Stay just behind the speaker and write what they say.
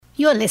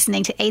You're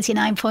listening to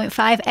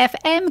 89.5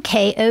 FM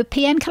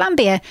KOPN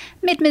Columbia,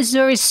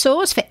 Mid-Missouri's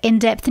source for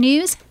in-depth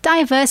news,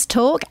 diverse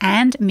talk,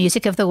 and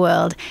music of the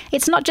world.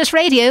 It's not just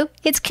radio,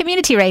 it's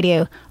community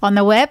radio, on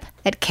the web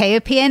at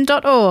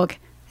kopn.org.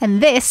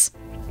 And this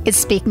is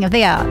Speaking of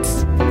the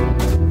Arts.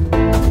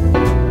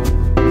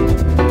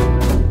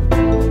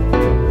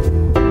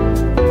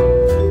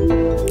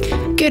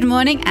 Good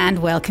morning and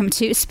welcome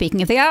to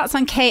Speaking of the Arts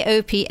on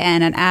KOPN,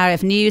 an hour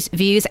of news,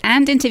 views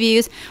and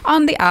interviews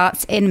on the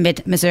arts in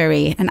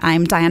mid-Missouri. And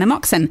I'm Diana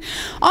Moxon.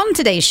 On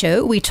today's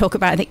show, we talk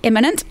about the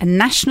imminent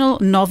National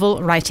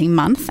Novel Writing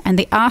Month and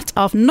the art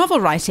of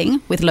novel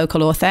writing with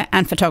local author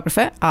and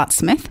photographer Art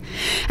Smith.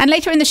 And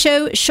later in the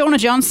show, Shauna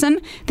Johnson,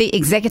 the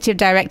Executive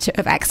Director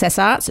of Access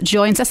Arts,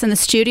 joins us in the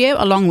studio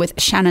along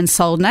with Shannon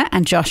Soldner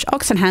and Josh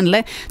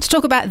Oxenhandler to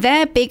talk about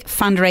their big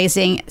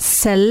fundraising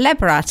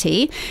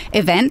CelebrARTy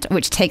event,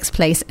 which takes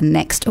place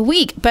next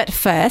week. But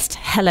first,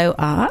 hello,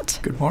 Art.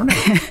 Good morning.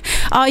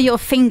 Are your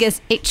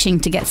fingers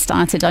itching to get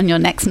started on your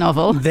next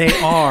novel? They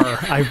are.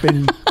 I've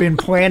been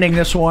planning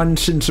this one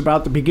since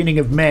about the beginning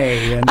of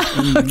May, and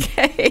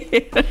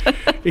okay.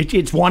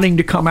 it's wanting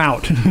to come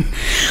out.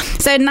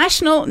 So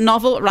National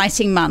Novel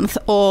Writing Month,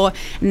 or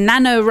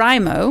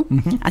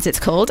NaNoWriMo, as it's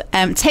called,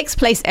 takes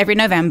place every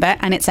November,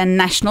 and it's a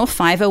national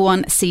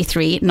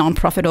 501c3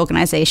 nonprofit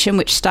organization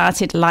which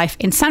started life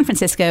in San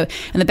Francisco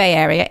in the Bay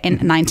Area in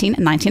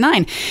 1999.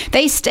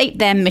 They state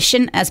their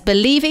mission as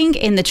believing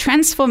in the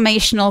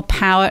transformational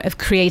power of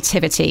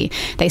creativity.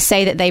 They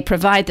say that they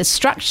provide the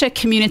structure,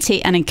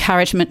 community, and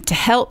encouragement to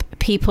help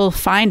people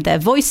find their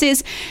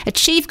voices,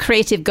 achieve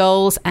creative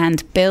goals,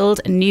 and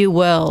build new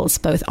worlds,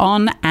 both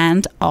on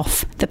and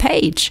off the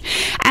page.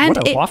 And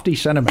what a lofty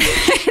sentiment.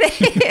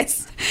 It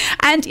is.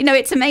 And, you know,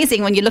 it's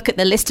amazing when you look at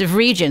the list of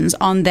regions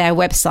on their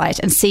website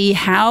and see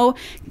how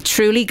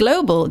truly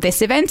global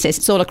this event is.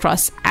 It's all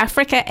across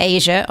Africa,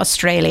 Asia,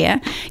 Australia,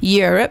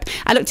 Europe.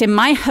 I looked in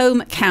my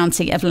home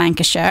county of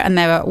Lancashire, and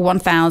there were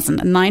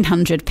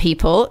 1,900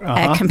 people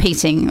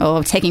competing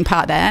or taking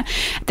part there.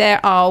 There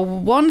are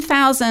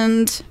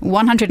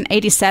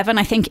 1,187,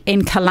 I think,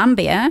 in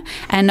Columbia,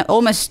 and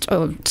almost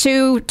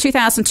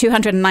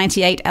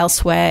 2,298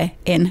 elsewhere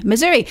in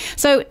Missouri.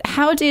 So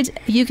how did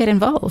you get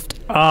involved?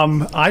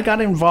 I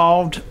got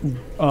involved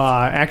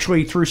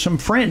actually through some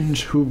friends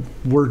who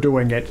were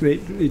doing it.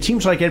 It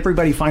seems like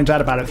everybody finds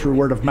out about it through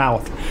word of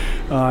mouth.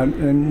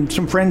 And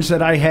some friends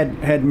that I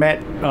had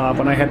met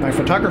when I had my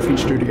photography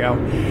studio,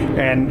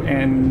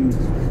 and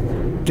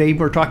they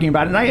were talking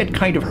about it, and I had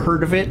kind of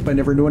heard of it but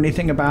never knew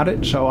anything about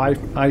it. So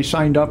I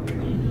signed up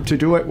to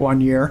do it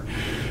one year.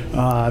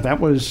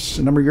 That was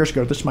a number of years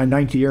ago. This is my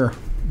 9th year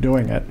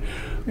doing it.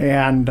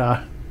 And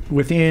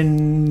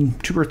within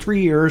 2 or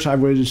 3 years, I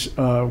was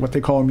what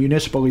they call a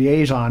municipal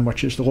liaison,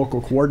 which is the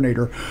local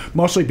coordinator,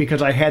 mostly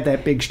because I had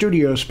that big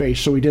studio space,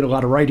 so we did a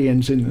lot of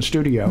write-ins in the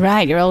studio.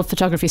 Right, your old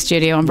photography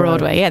studio on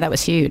Broadway. Right. Yeah, that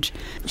was huge.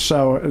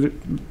 So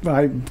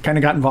I kind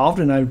of got involved,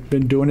 and I've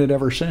been doing it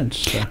ever since.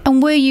 So.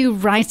 And were you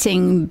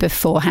writing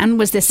beforehand?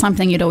 Was this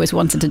something you'd always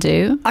wanted to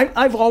do?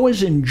 I've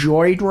always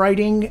enjoyed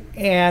writing,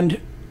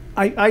 and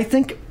I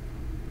think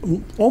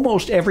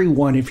almost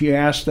everyone, if you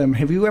ask them,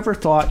 have you ever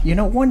thought,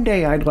 one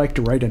day I'd like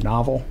to write a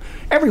novel?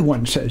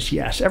 Everyone says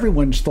yes.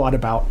 Everyone's thought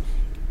about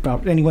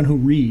anyone who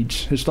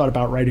reads has thought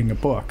about writing a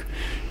book.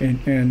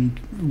 And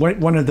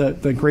one of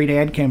the great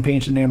ad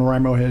campaigns that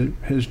NaNoWriMo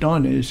has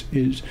done is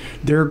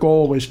their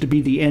goal is to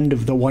be the end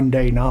of the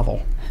one-day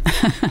novel.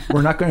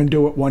 We're not going to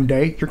do it one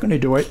day. You're going to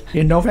do it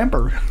in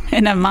November.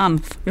 In a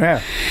month.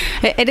 Yeah.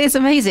 It is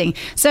amazing.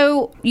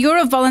 So you're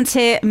a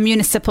volunteer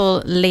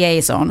municipal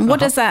liaison. What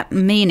does that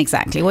mean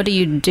exactly? What do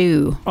you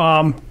do?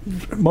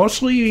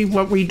 Mostly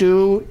what we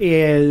do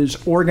is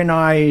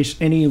organize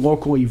any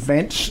local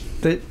events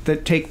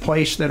that take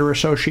place that are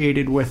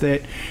associated with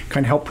it,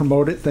 kind of help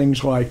promote it,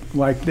 things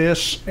like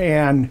this,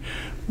 and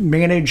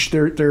manage.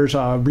 There's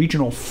a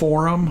regional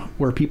forum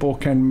where people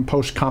can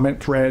post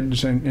comment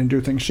threads and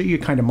do things. So you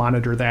kind of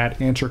monitor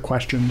that, answer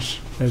questions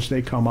as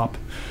they come up.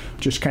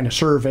 Just kind of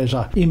serve as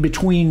a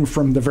in-between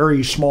from the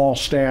very small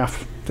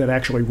staff that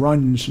actually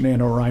runs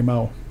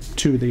NaNoWriMo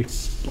to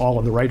all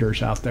of the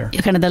writers out there.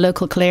 You're kind of the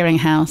local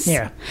clearinghouse.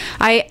 Yeah.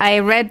 I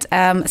read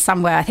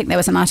somewhere, I think there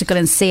was an article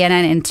in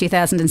CNN in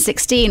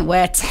 2016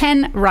 where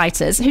 10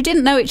 writers who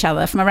didn't know each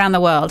other from around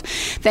the world,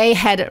 they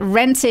had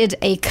rented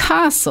a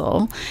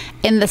castle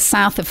in the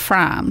south of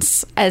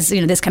France as,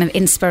 this kind of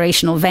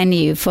inspirational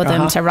venue for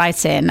them to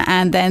write in.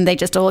 And then they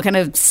just all kind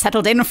of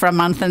settled in for a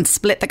month and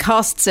split the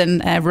costs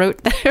and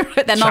wrote their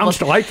novels. Sounds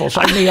delightful.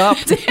 Sign me up.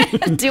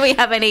 Do we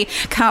have any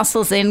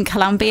castles in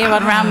Columbia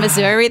or around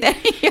Missouri?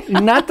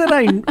 Not that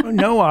I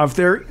know of.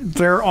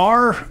 There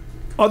are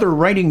other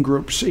writing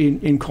groups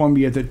in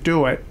Columbia that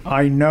do it.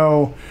 I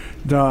know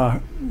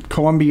the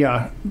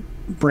Columbia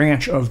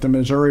branch of the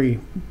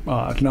Missouri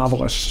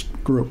novelists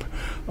group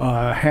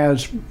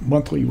has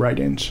monthly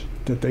write-ins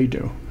that they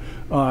do.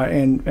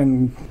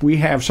 And we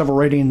have several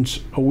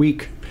write-ins a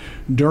week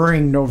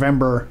during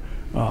November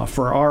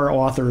for our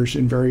authors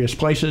in various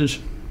places.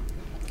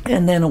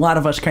 And then a lot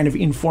of us kind of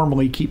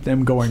informally keep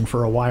them going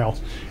for a while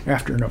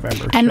after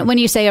November. And when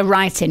you say a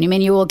write-in, you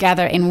mean you all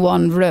gather in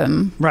one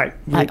room? Right.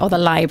 Like, or the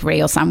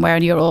library or somewhere,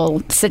 and you're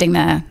all sitting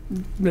there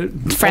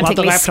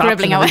frantically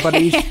scribbling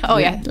away. Oh,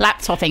 yeah.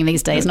 Laptoping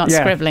these days, not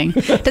scribbling.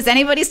 Does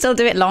anybody still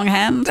do it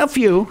longhand? A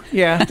few,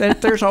 yeah.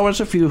 There's always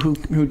a few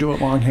who do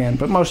it longhand,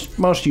 but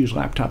most use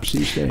laptops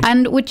these days.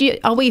 And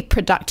are we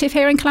productive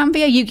here in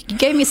Columbia? You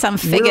gave me some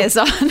figures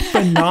on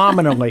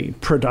phenomenally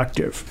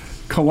productive.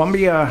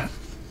 Columbia,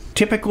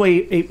 typically,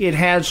 it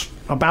has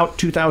about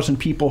 2,000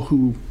 people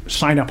who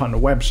sign up on the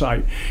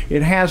website.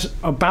 It has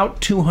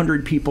about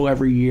 200 people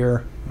every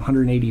year,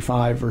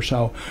 185 or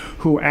so,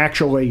 who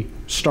actually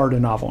start a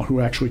novel, who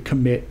actually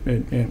commit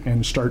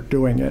and start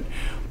doing it.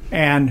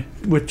 And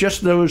with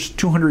just those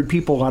 200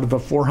 people out of the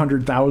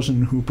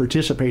 400,000 who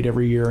participate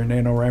every year in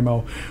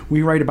NaNoWriMo,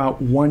 we write about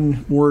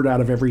 1 word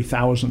out of every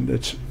 1,000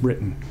 that's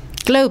written.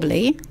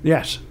 Globally?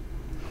 Yes.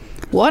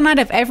 1 out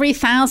of every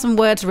 1,000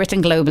 words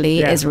written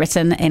globally is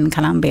written in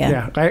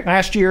Columbia. Yeah.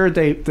 Last year,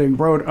 they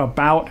wrote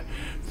about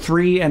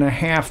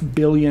 3.5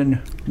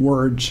 billion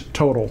words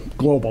total,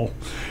 global.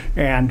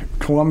 And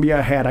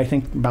Columbia had, I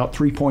think, about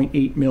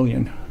 3.8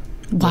 million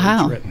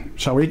words written.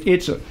 So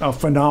it's a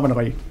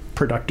phenomenally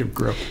productive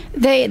group.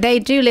 They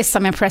do list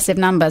some impressive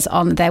numbers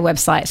on their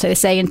website. So they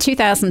say in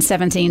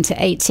 2017 to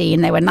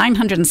 18, there were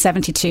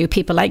 972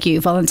 people like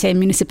you, volunteer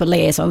municipal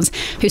liaisons,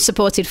 who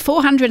supported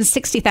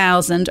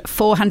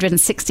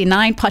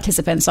 460,469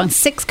 participants on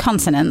 6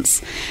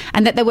 continents,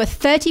 and that there were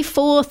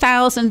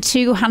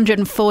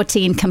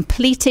 34,214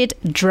 completed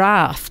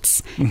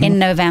drafts in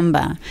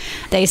November.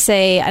 They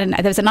say, and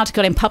there was an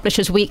article in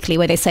Publishers Weekly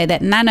where they say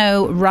that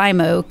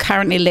NaNoWriMo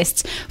currently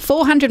lists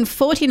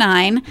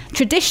 449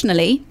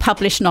 traditionally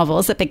published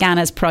novels that began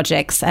as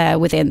projects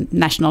within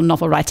National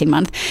Novel Writing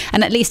Month,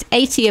 and at least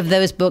 80 of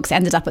those books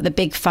ended up at the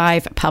big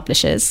 5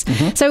 publishers.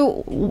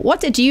 So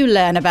what did you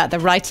learn about the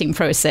writing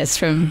process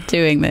from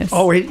doing this?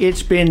 Oh,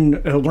 it's been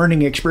a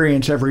learning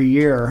experience every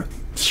year.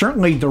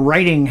 Certainly the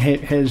writing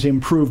has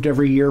improved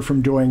every year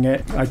from doing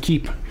it. I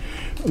keep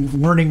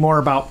learning more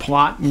about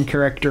plot and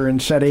character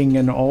and setting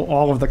and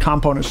all of the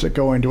components that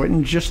go into it,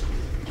 and just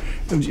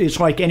it's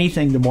like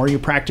anything, the more you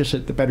practice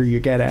it, the better you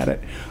get at it.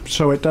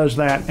 So it does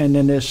that. And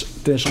then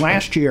this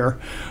last year,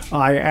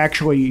 I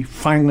actually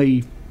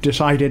finally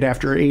decided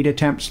after 8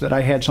 attempts that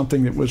I had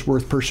something that was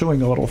worth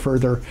pursuing a little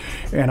further,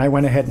 and I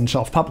went ahead and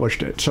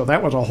self-published it. So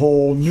that was a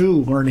whole new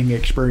learning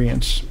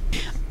experience.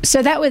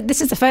 So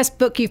this is the first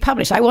book you've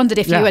published. I wondered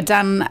if you had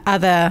done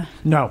other...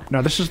 No,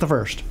 this is the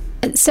first.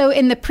 So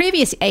in the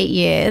previous 8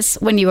 years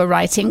when you were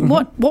writing,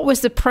 what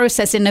was the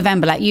process in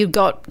November like? You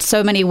got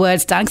so many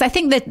words done? Because I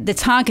think that the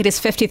target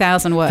is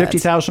 50,000 words.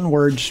 50,000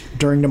 words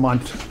during the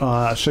month.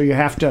 So you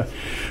have to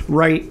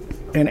write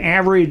an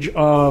average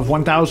of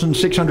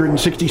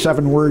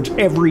 1,667 words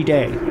every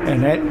day.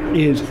 And that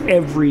is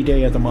every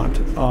day of the month.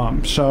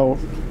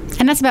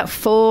 And that's about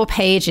 4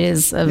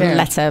 pages of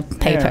letter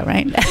paper,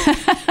 right?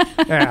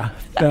 Yeah.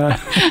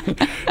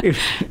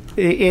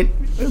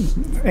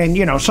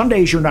 And some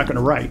days you're not going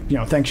to write.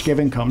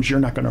 Thanksgiving comes, you're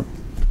not going to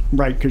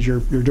write because you're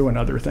doing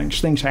other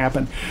things. Things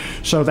happen.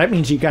 So that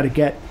means you got to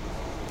get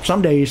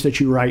some days that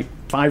you write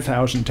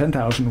 5,000,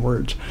 10,000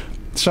 words.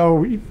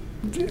 So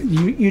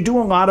you do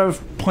a lot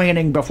of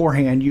planning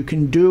beforehand. You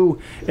can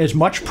do as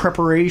much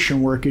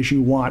preparation work as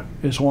you want,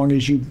 as long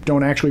as you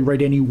don't actually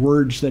write any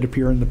words that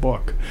appear in the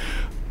book.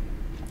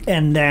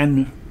 And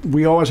then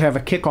we always have a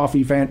kickoff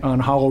event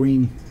on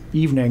Halloween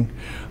evening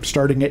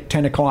starting at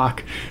 10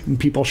 o'clock, and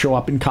people show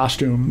up in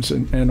costumes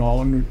and all,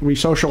 and we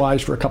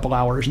socialize for a couple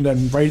hours, and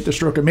then right at the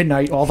stroke of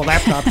midnight, all the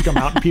laptops come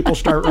out and people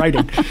start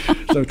writing.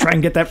 So try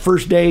and get that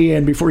first day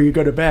in before you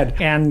go to bed.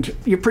 And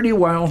you pretty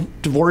well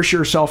divorce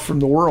yourself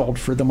from the world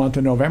for the month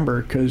of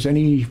November, because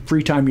any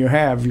free time you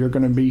have, you're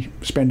going to be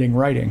spending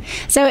writing.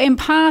 So in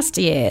past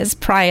years,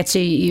 prior to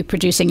you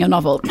producing your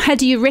novel,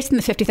 had you written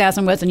the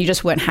 50,000 words and you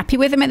just weren't happy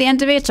with them at the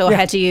end of it? Or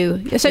had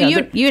you... So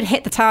you'd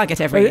hit the target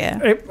every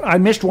year? I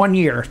missed one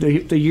year.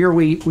 The year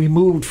we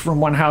moved from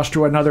one house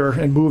to another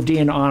and moved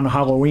in on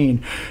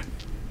Halloween,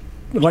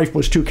 life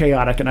was too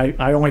chaotic, and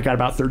I only got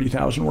about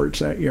 30,000 words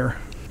that year.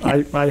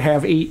 Yeah. I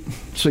have 7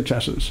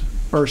 successes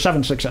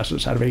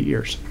out of 8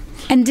 years.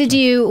 And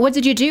what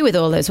did you do with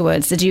all those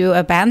words? Did you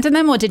abandon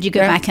them, or did you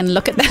go back and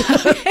look at them?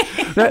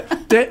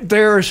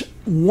 There's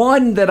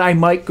one that I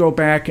might go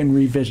back and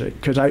revisit,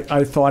 because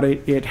I thought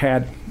it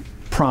had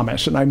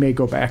promise, and I may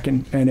go back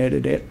and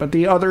edit it. But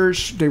the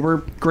others, they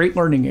were great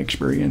learning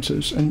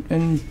experiences,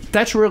 and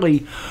that's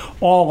really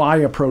all I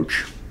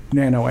approach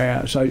Nano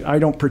as. I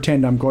don't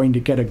pretend I'm going to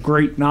get a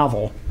great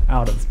novel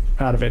out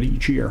of it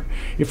each year.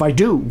 If I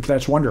do,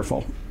 that's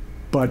wonderful.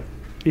 But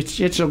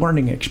it's a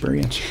learning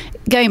experience.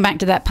 Going back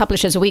to that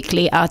Publishers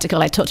Weekly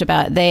article I talked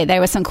about, there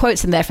were some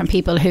quotes in there from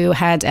people who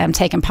had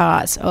taken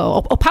part,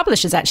 or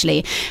publishers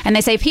actually, and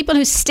they say people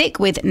who stick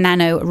with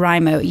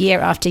NaNoWriMo year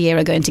after year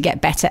are going to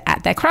get better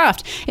at their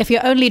craft. If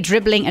you're only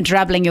dribbling and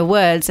drabbling your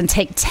words and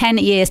take 10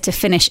 years to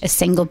finish a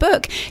single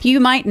book, you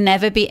might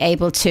never be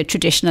able to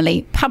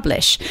traditionally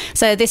publish.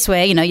 So this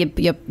way,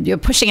 you're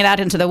pushing it out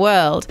into the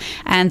world.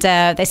 And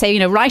they say,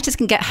 writers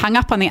can get hung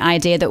up on the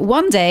idea that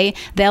one day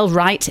they'll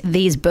write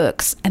these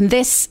books. And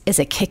this is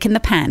a kick in the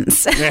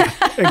pants. Yeah,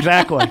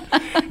 exactly.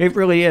 It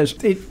really is.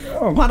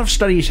 A lot of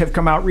studies have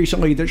come out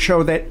recently that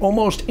show that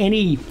almost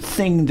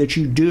anything that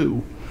you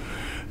do,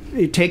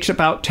 it takes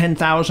about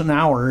 10,000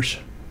 hours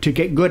to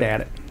get good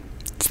at it.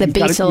 It's the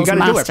Beatles you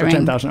got to do it for mastering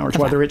 10,000 hours,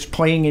 whether it's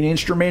playing an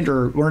instrument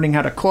or learning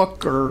how to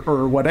cook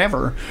or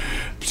whatever.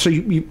 So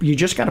you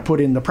just got to put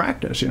in the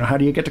practice. How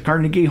do you get to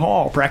Carnegie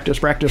Hall? Practice,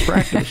 practice,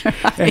 practice.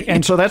 Right.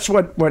 And so that's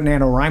what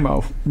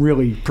NaNoWriMo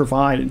really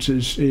provides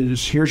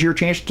is here's your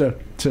chance to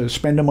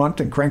spend a month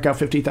and crank out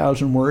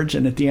 50,000 words,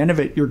 and at the end of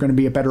it, you're going to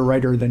be a better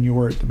writer than you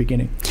were at the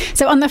beginning.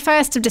 So on the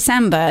 1st of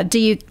December, do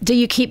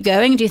you keep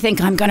going? Do you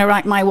think I'm going to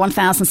write my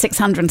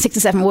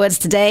 1,667 words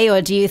today,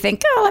 or do you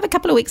think, I'll have a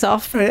couple of weeks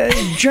off?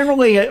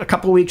 Generally, a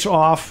couple of weeks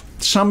off.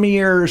 Some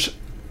years,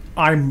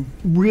 I'm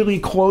really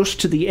close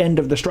to the end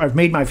of the story. I've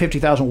made my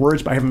 50,000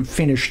 words, but I haven't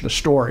finished the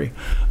story.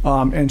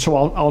 And so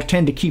I'll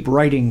tend to keep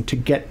writing to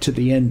get to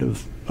the end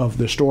of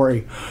the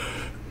story.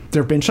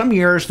 There have been some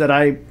years that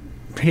I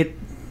hit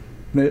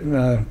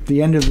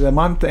the end of the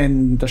month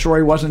and the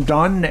story wasn't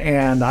done,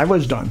 and I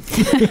was done.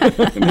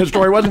 And the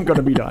story wasn't going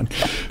to be done.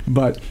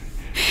 But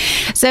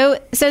So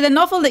the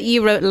novel that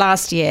you wrote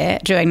last year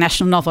during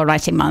National Novel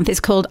Writing Month is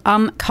called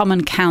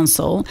Uncommon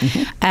Counsel,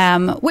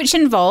 which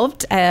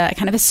involved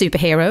kind of a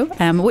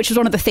superhero, which was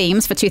one of the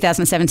themes for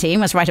 2017,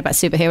 was write about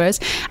superheroes,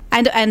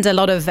 and a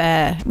lot of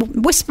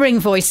whispering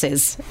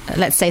voices,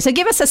 let's say. So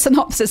give us a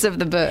synopsis of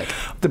the book.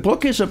 The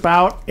book is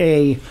about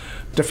a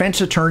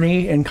defense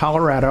attorney in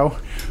Colorado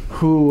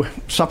who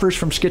suffers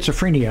from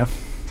schizophrenia,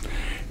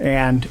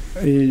 and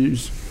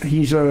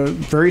he's a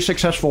very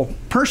successful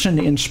person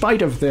in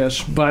spite of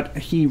this, but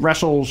he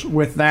wrestles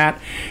with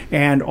that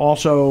and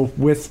also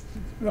with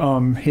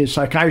his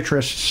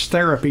psychiatrist's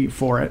therapy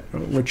for it,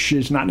 which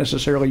is not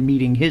necessarily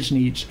meeting his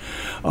needs.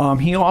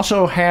 He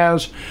also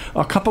has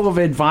a couple of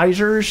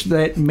advisors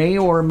that may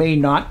or may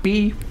not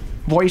be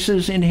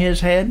voices in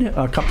his head,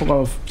 a couple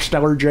of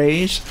stellar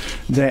J's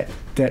that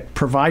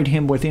provide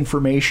him with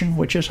information,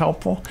 which is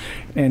helpful,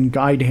 and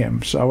guide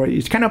him. So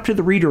it's kind of up to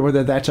the reader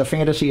whether that's a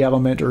fantasy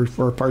element or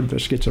part of the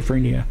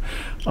schizophrenia.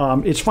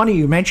 It's funny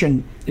you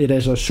mentioned it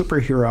as a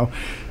superhero.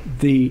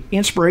 The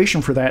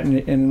inspiration for that,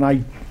 and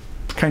I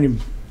kind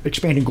of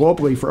expanding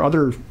globally for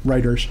other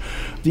writers,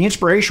 the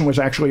inspiration was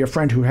actually a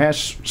friend who has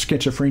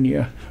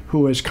schizophrenia who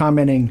was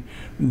commenting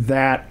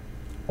that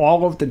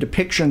all of the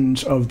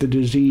depictions of the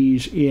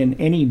disease in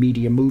any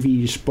media,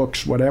 movies,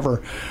 books,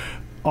 whatever,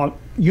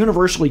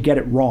 universally get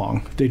it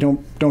wrong. They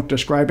don't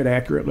describe it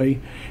accurately,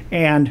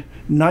 and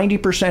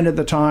 90% of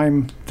the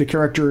time the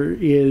character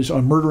is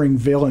a murdering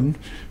villain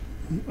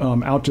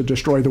out to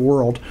destroy the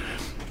world,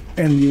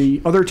 and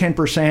the other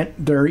 10%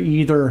 they're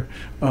either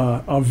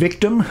a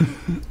victim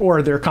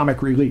or they're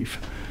comic relief.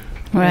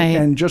 Right.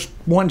 And just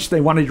once they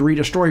wanted to read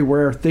a story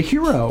where the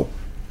hero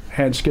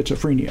had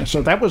schizophrenia,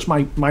 so that was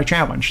my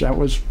challenge. That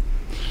was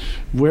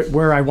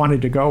where I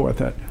wanted to go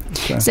with it.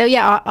 So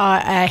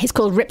he's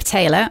called Rip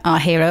Taylor, our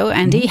hero,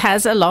 and he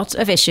has a lot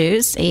of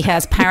issues. He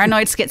has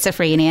paranoid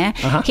schizophrenia.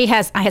 He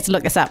has, I had to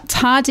look this up,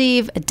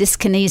 tardive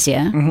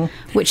dyskinesia,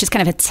 which is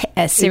kind of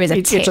a series of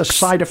tics. It's a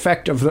side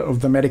effect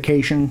of the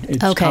medication.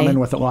 It's common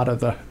with a lot of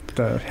the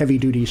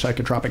heavy-duty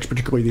psychotropics,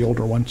 particularly the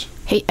older ones.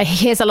 He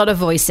hears a lot of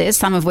voices,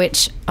 some of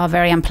which are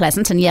very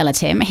unpleasant and yell at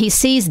him. He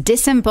sees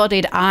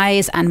disembodied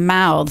eyes and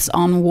mouths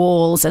on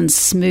walls and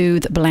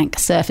smooth blank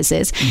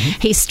surfaces.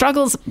 He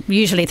struggles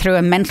usually through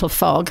a mental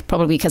fog,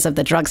 probably because of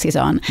the drugs he's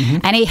on.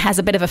 And he has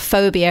a bit of a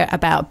phobia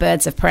about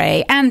birds of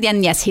prey. And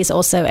then, yes, he's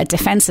also a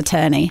defense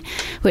attorney,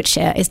 which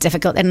is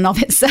difficult in and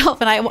of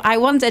itself. And I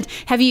wondered,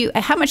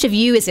 how much of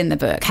you is in the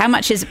book? How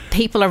much is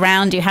people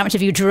around you? How much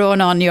have you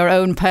drawn on your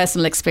own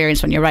personal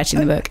experience when you're writing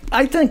the book?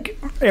 I think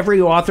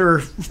every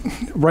author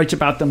writes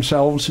about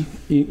themselves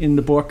in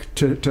the book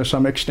to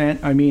some extent.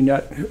 I mean,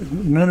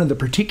 none of the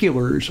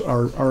particulars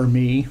are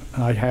me.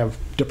 I have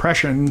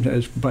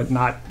depression, but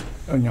not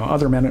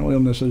other mental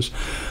illnesses.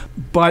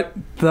 But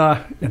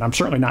and I'm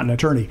certainly not an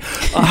attorney.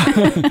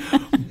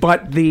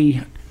 But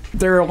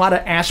there are a lot of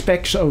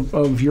aspects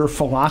of your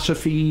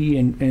philosophy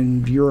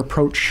and your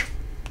approach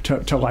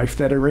to life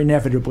that are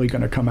inevitably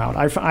going to come out.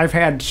 I've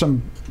had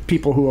some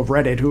people who have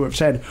read it who have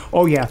said,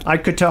 "Oh yeah, I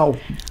could tell.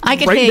 I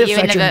could right hear in this you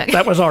section, in the book.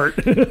 That was art."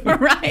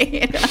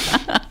 Right.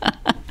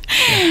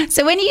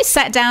 So when you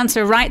sat down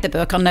to write the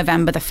book on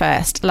November the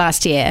 1st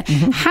last year,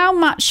 how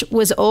much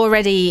was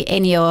already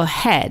in your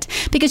head?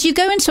 Because you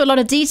go into a lot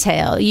of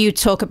detail. You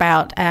talk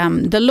about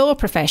the law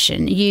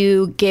profession.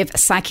 You give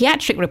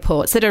psychiatric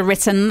reports that are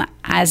written,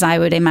 as I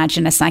would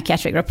imagine a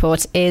psychiatric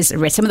report is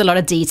written, with a lot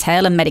of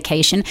detail and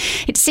medication.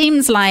 It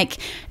seems like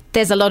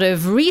there's a lot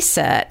of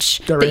research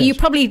that you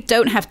probably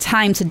don't have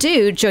time to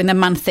do during the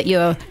month that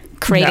you're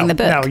creating the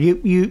book. No,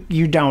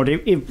 you don't.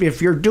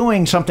 If you're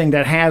doing something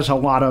that has a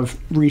lot of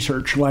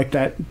research like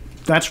that,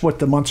 that's what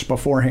the months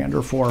beforehand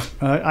are for.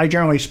 I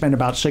generally spend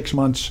about 6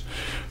 months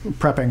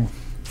prepping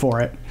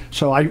for it.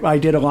 So I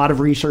did a lot of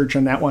research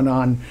on that one,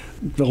 on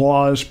the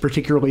laws,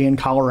 particularly in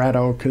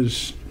Colorado,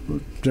 because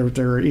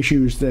there are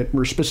issues that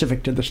were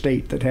specific to the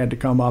state that had to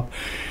come up.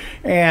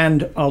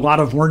 And a lot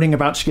of learning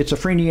about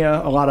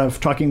schizophrenia, a lot of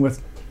talking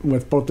with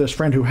both this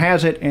friend who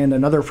has it and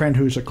another friend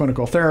who's a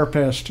clinical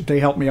therapist. They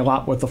helped me a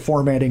lot with the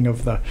formatting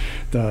of the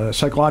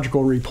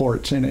psychological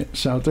reports in it.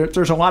 So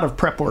there's a lot of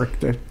prep work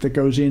that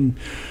goes in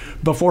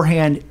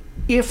beforehand,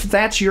 if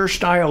that's your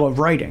style of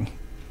writing.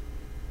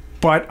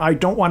 But I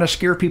don't want to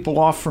scare people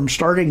off from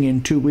starting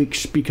in 2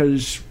 weeks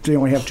because they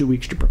only have 2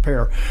 weeks to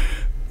prepare.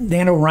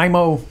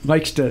 NaNoWriMo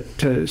likes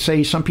to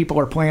say some people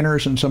are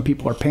planners and some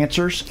people are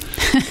pantsers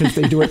because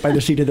they do it by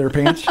the seat of their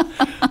pants.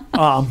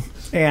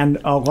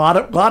 And a lot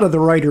of the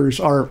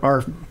writers are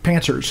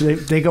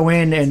pantsers. They go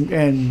in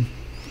and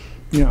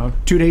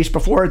 2 days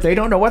before, they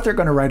don't know what they're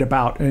going to write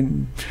about.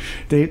 And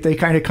they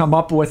kind of come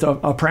up with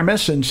a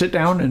premise and sit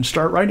down and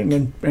start writing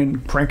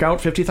and crank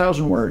out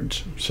 50,000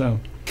 words. So...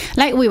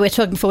 Like we were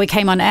talking before we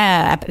came on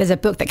air, there's a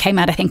book that came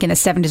out, I think, in the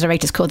 70s or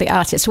 80s called The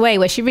Artist's Way,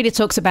 where she really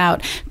talks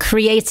about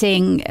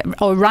creating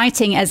or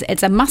writing as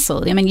it's a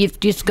muscle. I mean, you've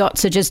just got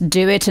to just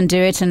do it and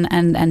do it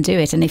and do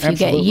it. And if you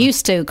get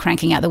used to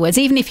cranking out the words,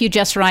 even if you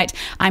just write,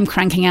 I'm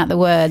cranking out the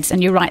words,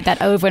 and you write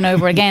that over and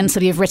over again, so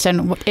you've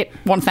written it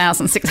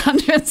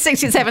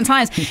 1,667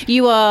 times,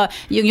 you're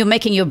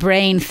making your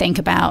brain think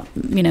about,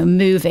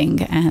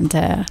 moving, and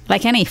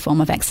like any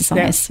form of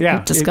exercise. Yeah,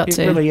 you've just got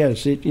to. It really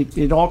is.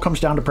 It all comes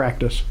down to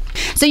practice.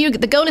 So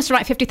the goal is to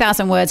write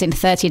 50,000 words in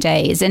 30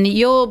 days. And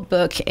your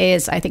book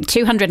is, I think,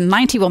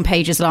 291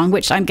 pages long,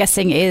 which I'm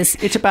guessing is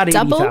It's about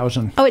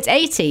 80,000. Oh, it's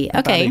 80.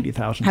 Okay. About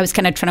 80,000. I was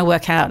kind of trying to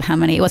work out how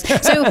many it was.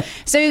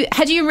 So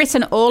had you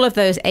written all of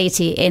those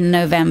 80 in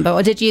November,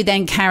 or did you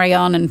then carry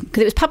on?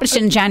 Because it was published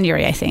in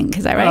January, I think.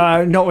 Is that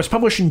right? No, it was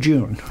published in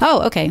June.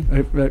 Oh, okay.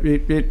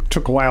 It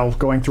took a while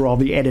going through all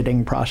the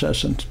editing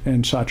process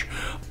and such.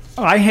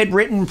 I had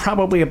written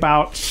probably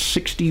about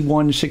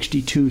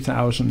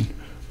 62,000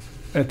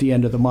 at the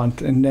end of the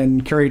month, and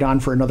then carried on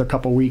for another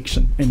couple weeks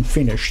and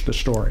finished the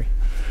story.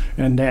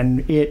 And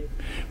then it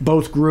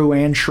both grew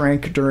and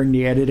shrank during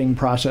the editing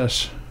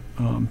process.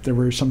 There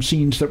were some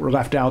scenes that were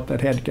left out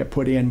that had to get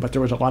put in, but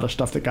there was a lot of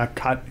stuff that got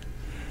cut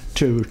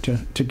to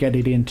get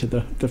it into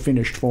the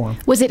finished form.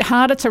 Was it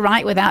harder to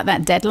write without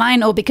that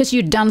deadline, or because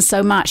you'd done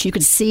so much, you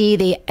could see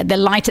the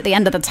light at the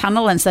end of the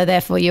tunnel, and so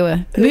therefore you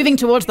were moving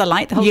towards the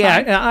light the whole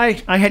time? Yeah,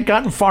 I had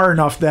gotten far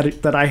enough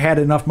that I had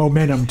enough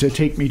momentum to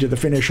take me to the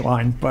finish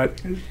line,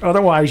 but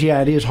otherwise,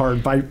 yeah, it is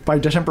hard. By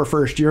December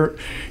 1st,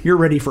 you're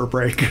ready for a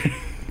break.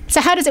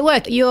 So how does it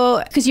work?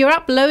 Because you're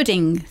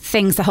uploading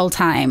things the whole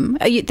time.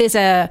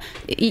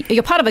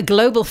 You're part of a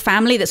global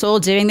family that's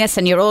all doing this,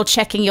 and you're all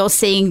checking, you're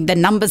seeing the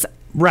numbers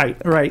Right.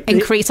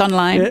 Increase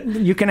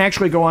online. You can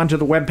actually go onto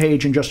the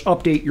webpage and just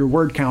update your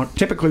word count.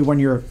 Typically, when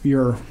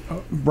you're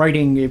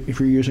writing, if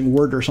you're using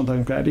Word or something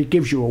like that, it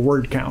gives you a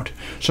word count,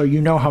 so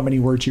you know how many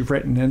words you've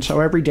written. And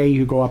so every day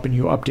you go up and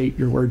you update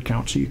your word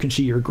count, so you can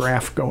see your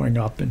graph going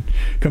up and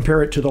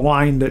compare it to the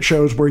line that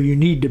shows where you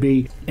need to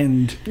be.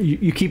 And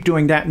you keep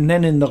doing that. And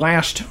then in the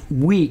last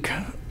week,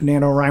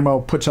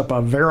 NaNoWriMo puts up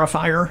a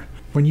verifier.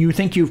 When you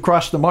think you've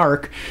crossed the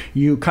mark,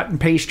 you cut and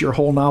paste your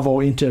whole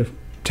novel into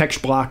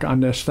text block on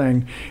this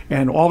thing,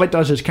 and all it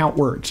does is count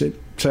words. It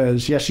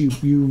says, yes,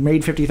 you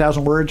made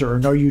 50,000 words, or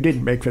no, you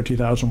didn't make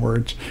 50,000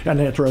 words, and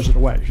then it throws it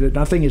away.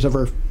 Nothing is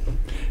ever,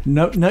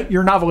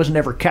 your novel isn't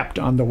ever kept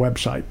on the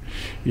website.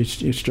 It's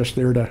just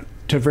there to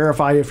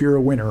verify if you're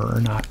a winner or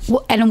not.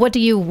 And what do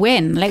you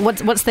win? Like,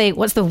 what's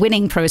the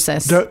winning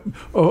process?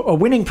 A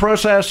winning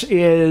process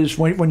is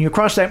when you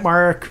cross that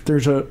mark,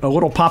 there's a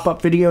little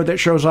pop-up video that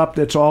shows up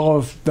that's all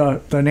of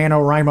the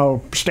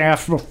NaNoWriMo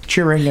staff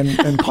cheering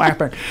and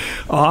clapping.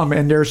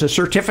 And there's a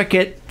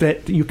certificate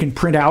that you can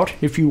print out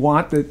if you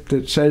want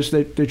that says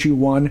that you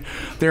won.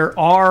 There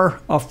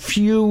are a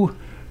few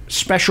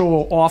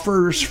special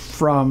offers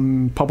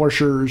from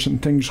publishers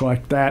and things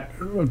like that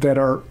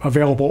are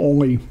available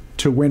only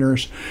to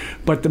winners,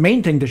 but the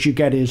main thing that you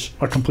get is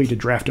a completed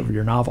draft of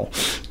your novel.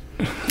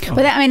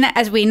 But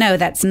as we know,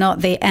 that's not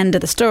the end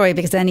of the story,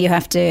 because then you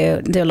have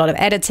to do a lot of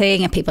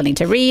editing, and people need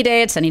to read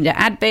it, and need to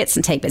add bits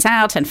and take bits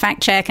out and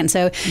fact check, and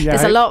so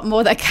there's a lot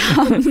more that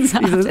comes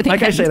after the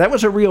end. I say, that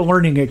was a real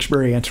learning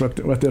experience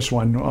with this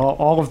one.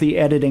 All of the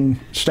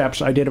editing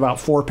steps, I did about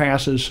 4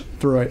 passes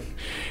through it.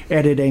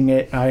 Editing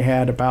it, I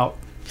had about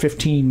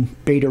 15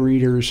 beta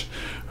readers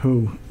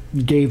who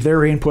gave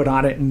their input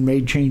on it and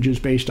made changes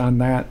based on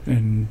that.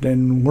 And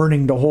then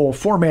learning the whole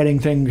formatting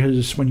thing,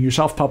 because when you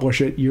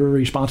self-publish it, you're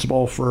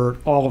responsible for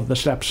all of the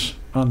steps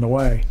on the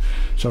way.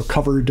 So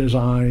cover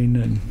design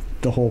and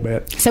the whole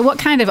bit. So what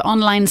kind of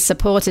online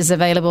support is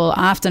available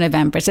after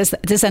November? Is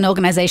this an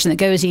organization that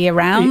goes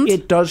year-round?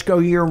 It does go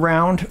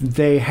year-round.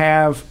 They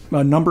have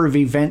a number of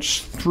events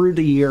through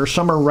the year.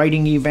 Some are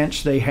writing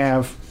events. They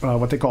have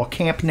what they call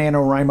Camp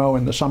NaNoWriMo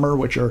in the summer,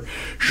 which are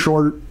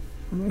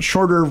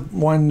shorter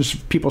ones.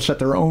 People set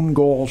their own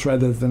goals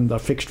rather than the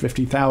fixed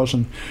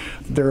 50,000.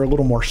 They're a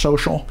little more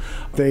social.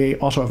 They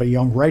also have a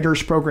young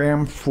writers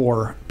program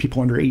for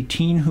people under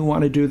 18 who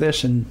want to do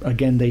this, and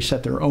again, they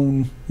set their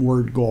own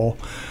word goal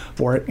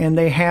for it. And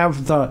they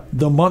have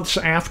the months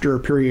after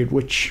period,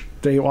 which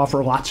they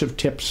offer lots of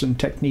tips and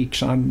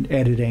techniques on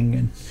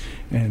editing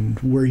and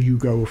where you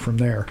go from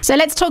there. So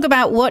let's talk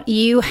about what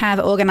you have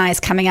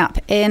organized coming up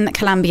in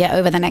Columbia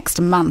over the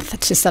next month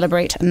to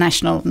celebrate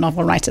National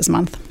Novel Writers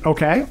Month.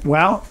 Okay,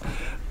 well,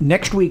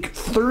 next week,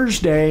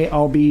 Thursday,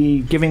 I'll be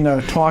giving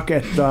a talk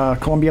at the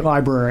Columbia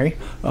Library,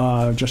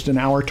 just an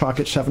hour talk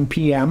at 7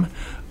 p.m.,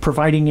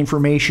 providing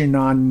information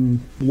on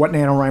what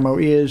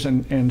NaNoWriMo is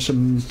and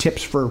some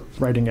tips for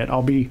writing it.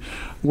 I'll be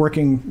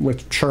working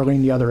with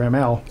Charlene, the other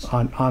ML,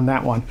 on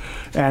that one.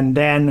 And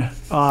then...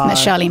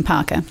 That's Charlene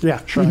Parker. Yeah,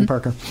 Charlene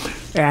Parker.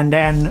 And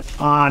then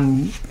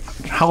on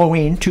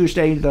Halloween,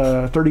 Tuesday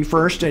the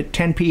 31st at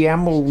 10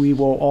 p.m., we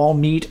will all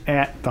meet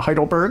at the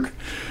Heidelberg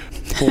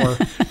for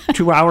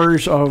 2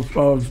 hours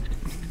of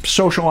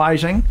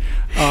socializing.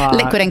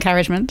 Liquid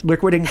encouragement,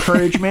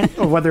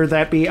 whether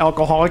that be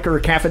alcoholic or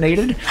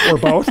caffeinated or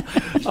both.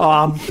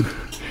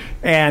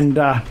 And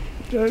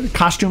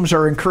costumes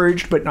are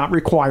encouraged but not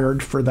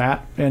required for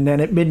that. And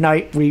then at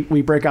midnight,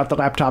 we break out the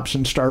laptops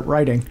and start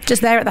writing.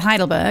 Just there at the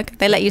Heidelberg?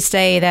 They let you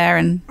stay there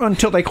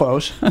until they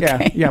close.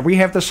 Okay. Yeah, we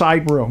have the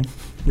side room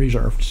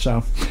reserved,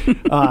 so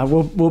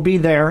we'll be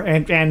there.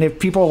 And if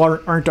people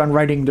aren't done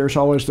writing, there's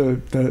always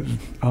the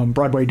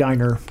Broadway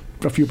Diner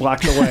a few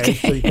blocks away, okay.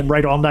 So you can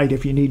write all night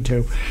if you need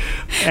to.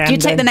 And do you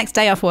take the next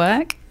day off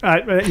work?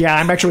 Yeah,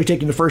 I'm actually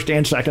taking the first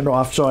and second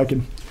off so I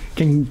can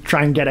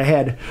try and get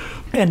ahead.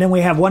 And then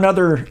we have one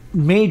other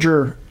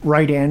major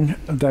write-in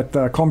that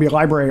the Columbia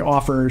Library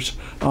offers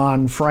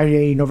on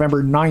Friday,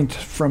 November 9th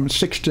from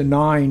 6 to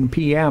 9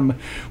 p.m.,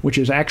 which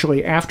is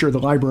actually after the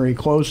library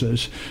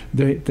closes.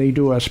 They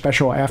do a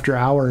special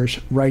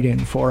after-hours write-in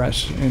for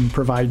us and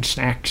provide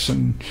snacks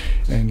and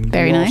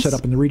Very nice. Set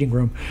up in the reading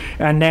room.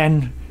 And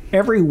then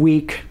every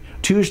week,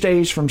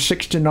 Tuesdays from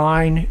 6 to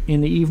 9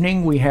 in the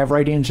evening, we have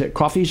write-ins at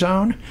Coffee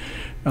Zone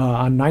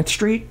on 9th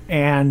Street.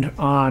 And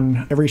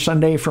on every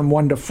Sunday from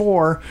 1 to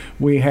 4,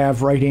 we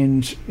have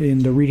write-ins in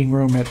the reading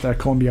room at the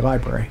Columbia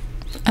Library.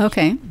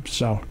 Okay.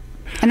 So.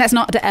 And that's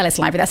not the Ellis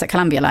Library, that's at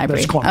Columbia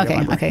Library. That's Columbia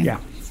Library, okay. Yeah.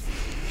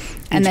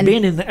 And it's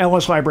been in the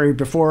Ellis Library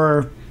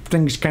before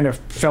things kind of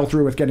fell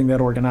through with getting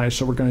that organized,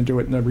 so we're going to do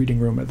it in the reading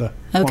room at the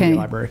Columbia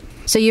Library.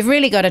 So you've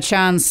really got a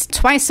chance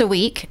twice a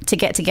week to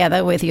get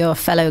together with your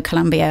fellow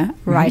Columbia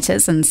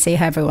writers and see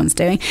how everyone's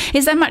doing.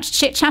 Is there much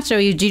chit-chat, or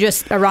do you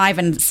just arrive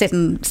and sit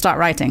and start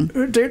writing?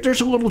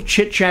 There's a little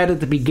chit-chat at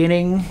the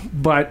beginning,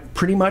 but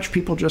pretty much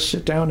people just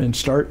sit down and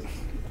start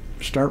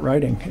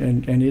writing,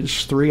 and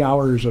it's 3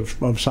 hours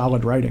of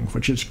solid writing,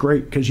 which is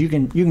great because you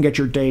can get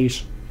your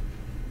day's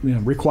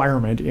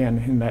requirement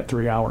in that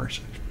 3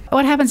 hours.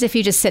 What happens if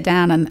you just sit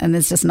down and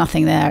there's just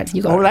nothing there?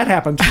 That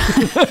happens.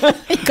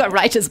 You've got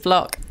writer's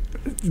block.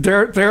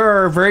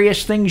 There are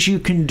various things you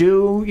can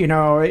do.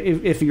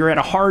 If you're at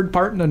a hard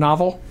part in the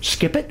novel,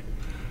 skip it.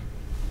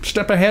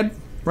 Step ahead,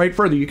 write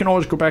further. You can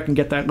always go back and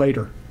get that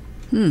later.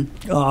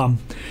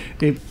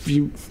 If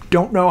you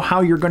don't know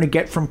how you're going to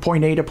get from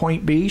point A to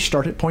point B,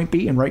 start at point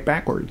B and write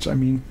backwards. I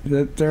mean,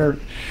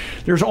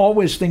 there's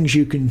always things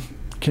you can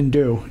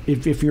do.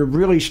 If you're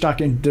really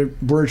stuck and the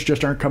words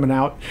just aren't coming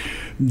out,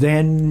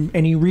 then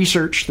any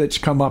research that's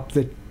come up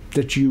that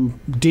you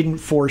didn't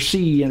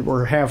foresee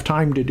or have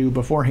time to do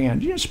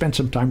beforehand, spend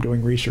some time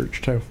doing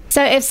research too.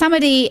 So if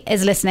somebody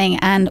is listening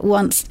and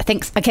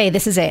thinks, okay,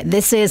 this is it.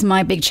 This is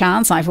my big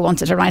chance. I've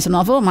wanted to write a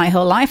novel my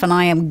whole life and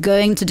I am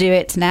going to do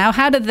it now.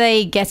 How do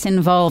they get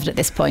involved at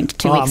this point,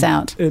 2 weeks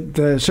out?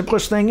 The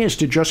simplest thing is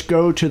to just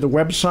go to the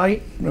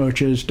website,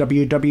 which is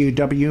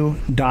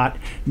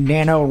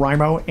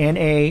www.nanowrimo,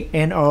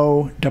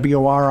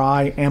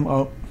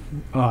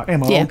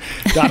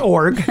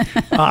 NaNoWrimo.org,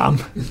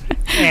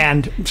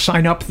 and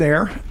sign up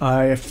there.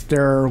 If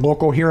they're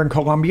local here in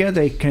Columbia,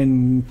 they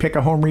can pick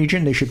a home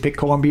region. They should pick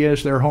Columbia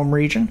as their home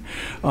region.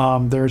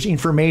 There's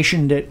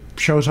information that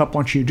shows up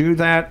once you do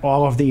that.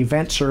 All of the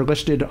events are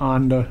listed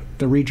on the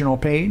regional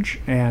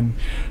page, and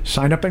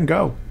sign up and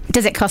go.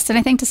 Does it cost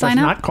anything to sign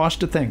up? It does not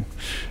cost a thing.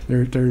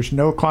 There's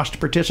no cost to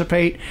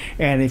participate.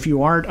 And if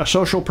you aren't a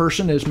social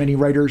person, as many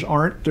writers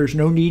aren't, there's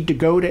no need to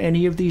go to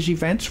any of these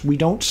events. We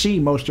don't see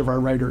most of our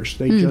writers.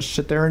 They just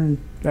sit there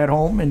at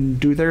home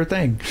and do their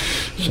thing.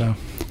 So.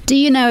 Do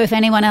you know if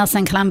anyone else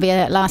in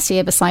Columbia last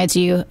year besides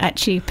you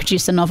actually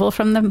produced a novel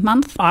from the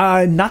month?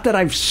 Not that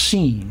I've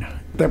seen.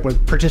 that was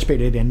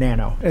participated in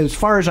Nano. As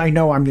far as I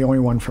know, I'm the only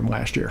one from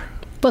last year.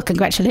 Well,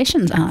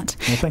 congratulations, Art.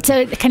 Well, thank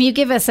so, you. Can you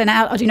give us an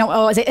out? You know,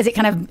 or is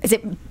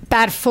it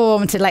bad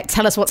form to like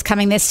tell us what's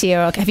coming this year,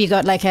 or have you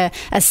got like a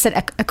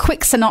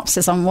quick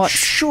synopsis on what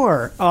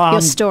Sure.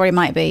 your story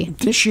might be?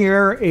 This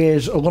year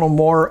is a little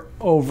more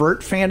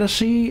overt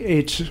fantasy.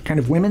 It's kind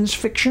of women's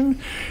fiction.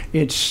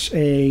 It's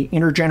a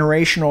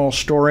intergenerational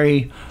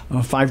story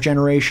of 5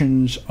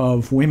 generations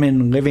of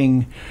women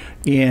living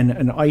in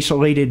an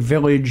isolated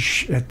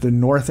village at the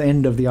north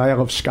end of the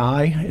Isle of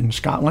Skye in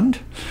Scotland.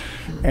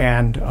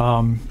 And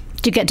do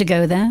you get to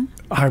go there?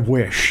 I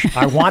wish.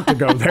 I want to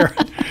go there.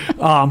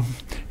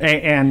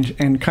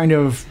 And kind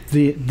of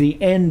the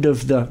end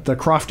of the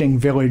Crofting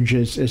village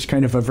is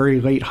kind of a very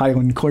late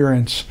Highland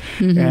clearance.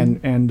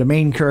 And the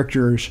main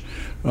characters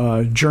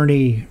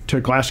journey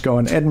to Glasgow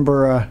and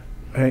Edinburgh,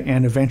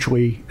 and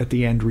eventually at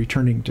the end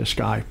returning to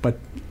Skye. But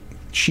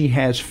she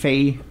has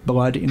Fey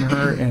blood in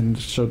her, and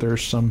so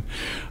there's some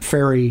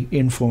fairy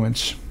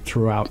influence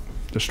throughout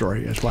the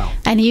story as well.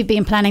 And you've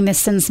been planning this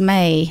since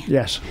May.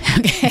 Yes.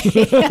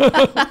 Okay.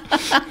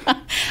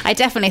 I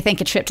definitely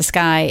think a trip to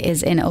Skye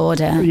is in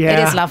order. Yeah,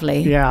 it is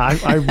lovely. Yeah,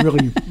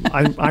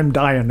 I'm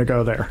dying to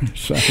go there.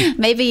 So.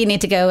 Maybe you need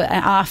to go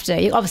after.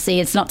 Obviously,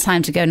 it's not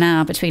time to go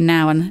now, between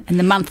now and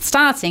the month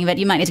starting, but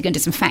you might need to go and do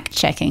some fact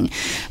checking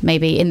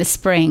maybe in the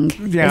spring.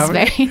 Yeah, it's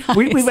very nice.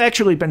 We've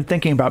actually been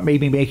thinking about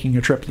maybe making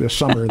a trip this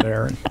summer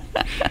there.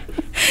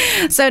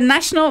 So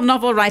National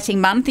Novel Writing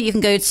Month, you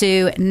can go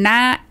to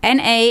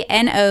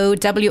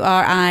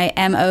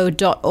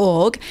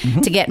nanowrimo.org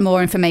to get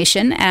more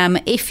information.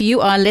 If you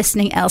are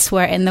listening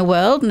elsewhere in the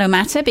world, no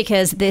matter,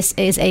 because this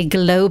is a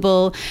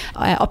global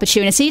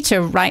opportunity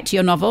to write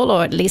your novel,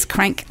 or at least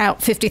crank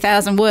out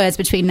 50,000 words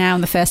between now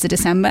and the 1st of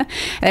December.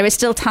 There is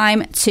still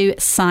time to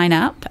sign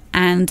up.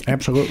 And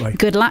absolutely,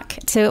 good luck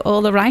to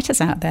all the writers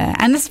out there,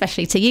 and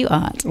especially to you,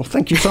 Art. Well,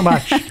 thank you so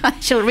much. I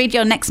shall read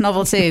your next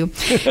novel too.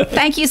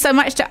 Thank you so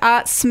much to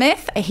Art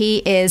Smith. He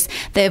is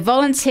the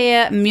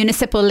volunteer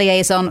municipal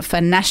liaison for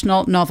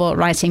National Novel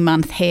Writing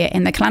Month here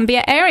in the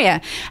Columbia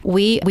area.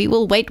 We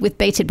will wait with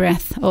bated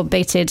breath, or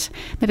bated,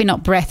 maybe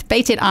not breath,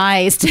 bated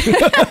eyes to,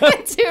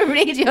 to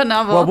read your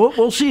novel. Well,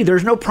 we'll see.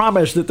 There's no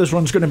promise that this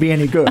one's going to be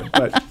any good,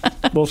 but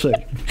we'll see.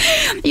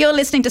 You're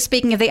listening to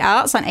Speaking of the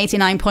Arts on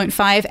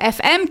 89.5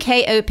 FM,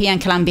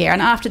 KOPN Columbia.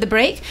 And after the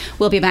break,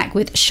 we'll be back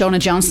with Shauna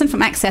Johnson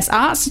from Access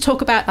Arts to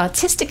talk about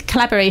artistic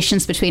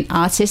collaborations between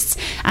artists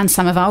and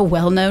some of our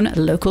well-known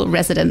local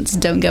residents.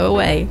 Don't go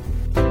away.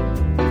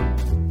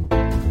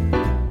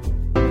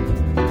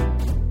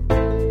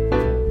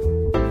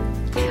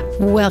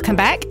 Welcome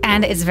back,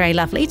 and it's very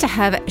lovely to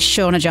have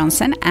Shauna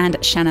Johnson and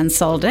Shannon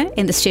Solder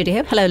in the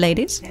studio. Hello,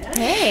 ladies.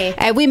 Hey.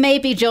 We may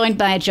be joined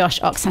by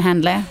Josh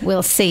Oxenhandler.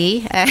 We'll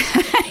see.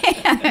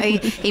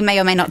 He may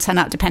or may not turn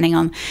up depending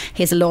on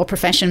his law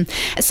profession.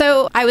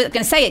 So I was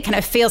going to say, it kind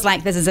of feels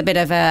like this is a bit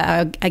of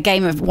a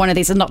game of one of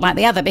these is not like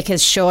the other,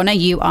 because Shauna,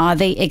 you are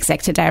the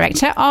executive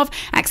director of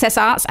Access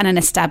Arts and an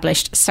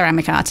established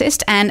ceramic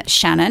artist, and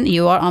Shannon,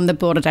 you are on the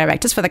board of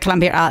directors for the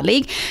Columbia Art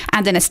League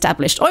and an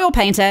established oil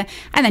painter,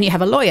 and then you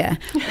have a lawyer.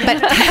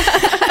 But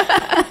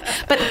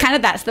but kind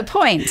of that's the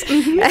point.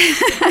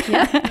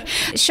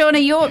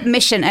 Shauna, your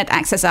mission at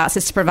Access Arts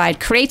is to provide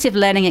creative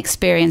learning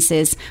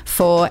experiences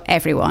for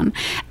everyone,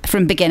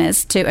 from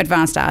beginners to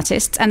advanced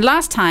artists. And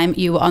last time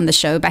you were on the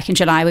show, back in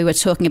July, we were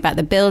talking about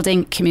the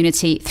Building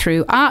Community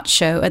Through Art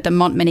show at the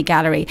Montminy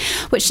Gallery,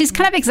 which is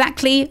kind of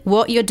exactly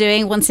what you're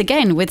doing once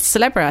again with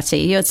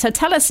CelebrARTy. So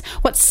tell us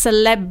what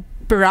CelebrARTy,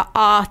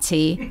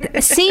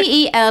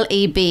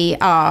 CELEBR,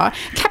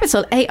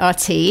 capital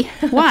ART,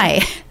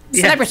 why?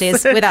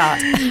 Celebrities with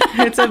art.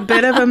 It's a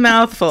bit of a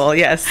mouthful,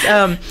 yes.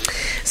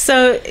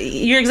 So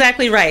you're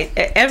exactly right.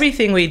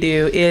 Everything we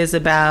do is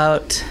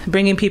about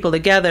bringing people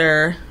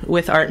together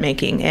with art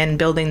making and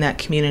building that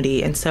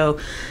community. And so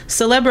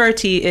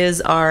CelebrARTy is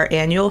our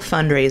annual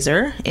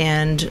fundraiser.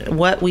 And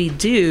what we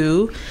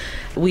do,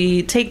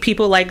 we take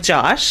people like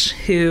Josh,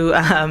 who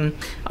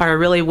are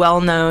really well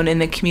known in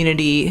the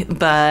community,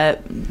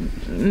 but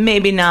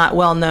maybe not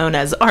well known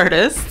as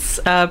artists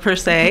per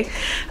se,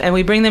 and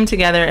we bring them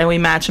together and we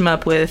match them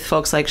up with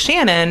folks like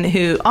Shannon,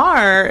 who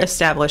are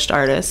established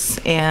artists,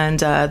 and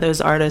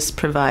those artists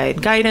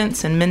provide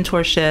guidance and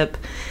mentorship,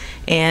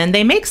 and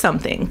they make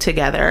something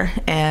together,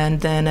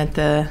 and then at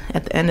the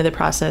end of the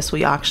process,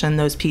 we auction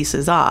those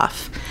pieces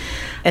off.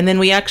 And then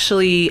we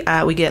actually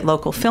we get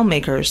local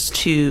filmmakers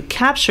to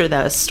capture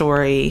that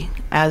story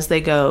as they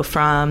go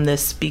from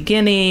this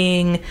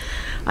beginning,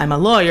 I'm a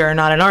lawyer,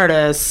 not an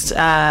artist,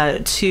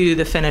 to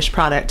the finished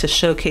product, to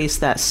showcase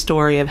that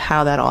story of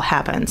how that all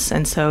happens.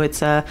 And so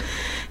it's a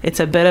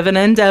bit of an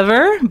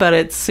endeavor, but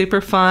it's super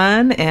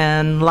fun,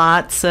 and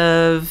lots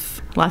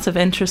of lots of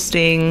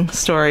interesting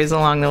stories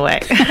along the way.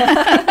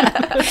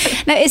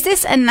 Now, is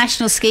this a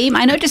national scheme?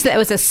 I noticed that there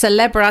was a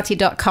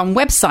CelebrARTy.com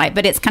website,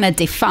 but it's kind of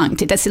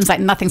defunct. It just seems like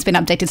nothing's been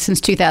updated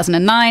since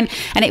 2009,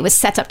 and it was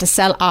set up to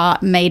sell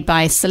art made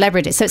by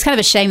celebrities. So it's kind of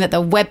a shame that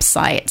the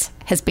website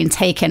has been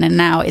taken and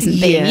now isn't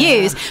being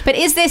used. But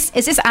is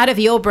this out of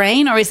your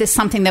brain, or is this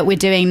something that we're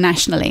doing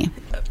nationally?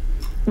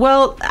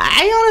 Well,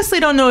 I honestly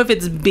don't know if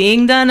it's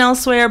being done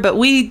elsewhere, but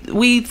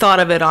we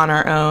thought of it on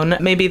our own.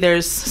 Maybe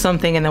there's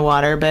something in the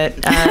water, but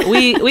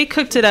we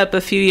cooked it up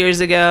a few years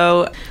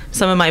ago.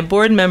 Some of my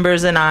board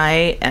members and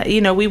I,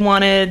 we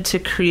wanted to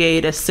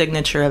create a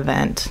signature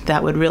event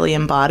that would really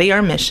embody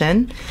our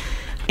mission,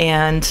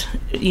 and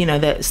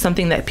that's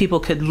something that people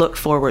could look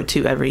forward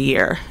to every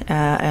year.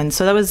 And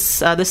so that was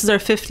this is our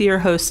 5th year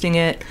hosting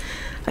it.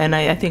 And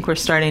I think we're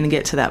starting to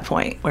get to that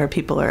point where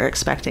people are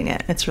expecting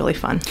it. It's really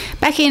fun.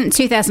 Back in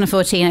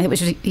 2014, I think,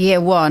 which was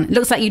year 1, it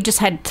looks like you just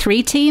had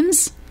 3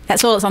 teams.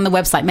 That's all that's on the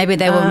website. Maybe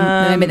there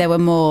were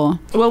more.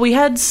 Well, we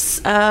had,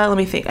 let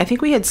me think. I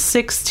think we had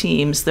 6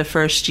 teams the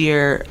first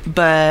year,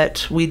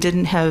 but we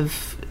didn't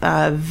have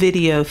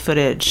video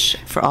footage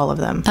for all of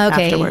them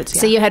afterwards.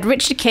 Yeah. So you had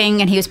Richard King,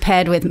 and he was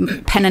paired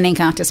with pen and ink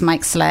artist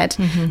Mike Sled.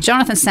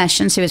 Jonathan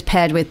Sessions, who was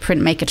paired with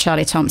printmaker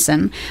Charlie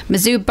Thompson.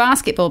 Mizzou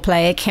basketball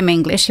player Kim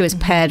English, who was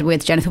paired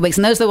with Jennifer Wiggs.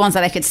 And those are the ones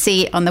that I could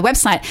see on the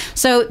website.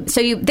 So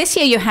this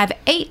year you have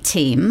 8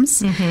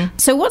 teams.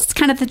 So what's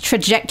kind of the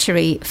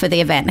trajectory for the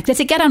event? Like,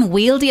 does it get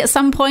unwieldy at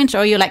some point,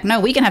 or you're like,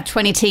 no, we can have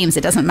 20 teams,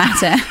 it doesn't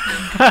matter?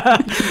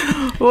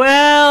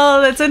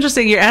 Well, that's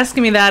interesting. You're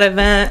asking me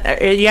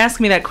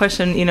that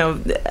question,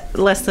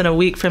 less than a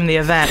week from the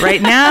event.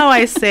 Right now,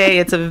 I say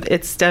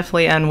it's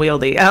definitely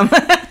unwieldy.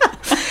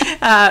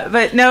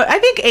 But no, I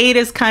think 8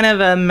 is kind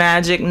of a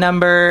magic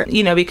number,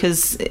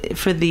 because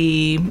for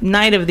the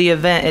night of the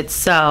event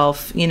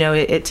itself,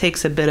 it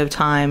takes a bit of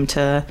time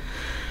to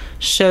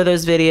show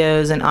those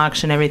videos and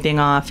auction everything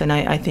off. And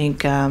I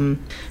think,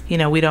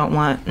 we don't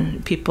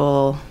want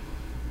people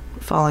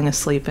falling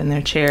asleep in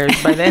their chairs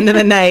by the end of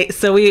the night.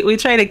 So we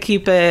try to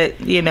keep it,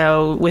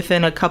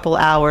 within a couple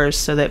hours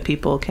so that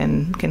people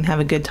can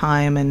have a good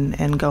time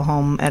and go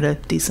home at a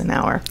decent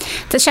hour.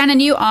 So Shannon,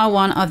 you are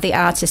one of the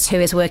artists who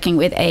is working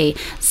with a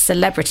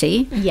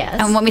celebrity. Yes.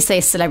 And when we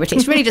say celebrity,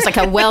 it's really just like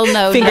a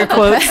well-known... Finger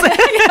quotes.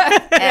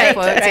 Air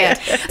quotes, right.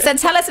 So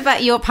tell us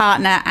about your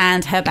partner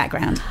and her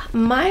background.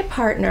 My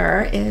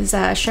partner is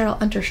Cheryl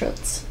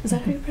Unterschutz. Is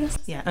that how you pronounce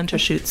it? Yeah,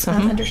 Unterschutz.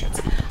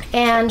 Unterschutz.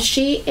 And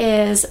she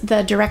is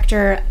the director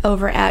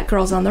over at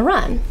Girls on the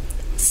Run.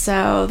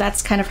 So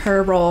that's kind of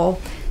her role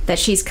that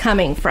she's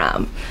coming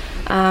from.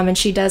 And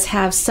she does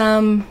have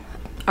some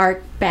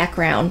art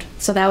background,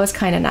 so that was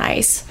kind of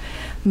nice.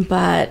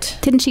 But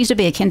didn't she used to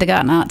be a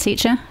kindergarten art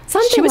teacher?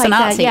 She was like an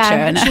art teacher.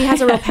 Yeah, she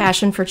has a real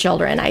passion for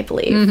children, I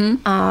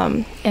believe,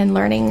 and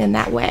learning in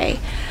that way.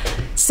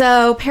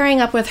 So pairing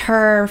up with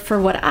her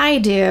for what I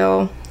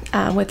do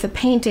with the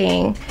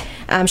painting,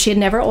 she had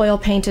never oil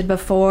painted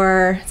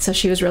before, so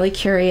she was really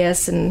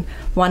curious and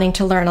wanting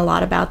to learn a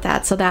lot about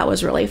that. So that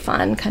was really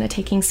fun, kind of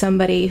taking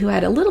somebody who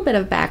had a little bit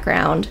of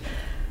background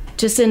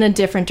just in a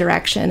different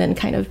direction and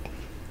kind of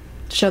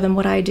show them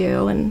what I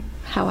do and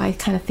how I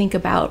kind of think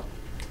about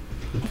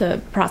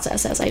the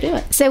process as I do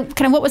it. So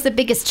kind of what was the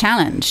biggest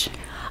challenge?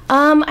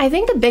 I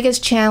think the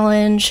biggest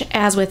challenge,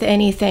 as with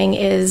anything,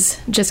 is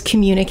just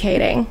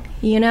communicating.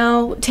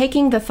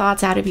 Taking the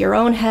thoughts out of your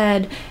own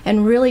head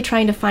and really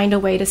trying to find a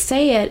way to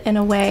say it in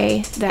a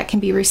way that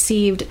can be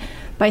received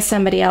by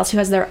somebody else who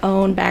has their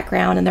own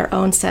background and their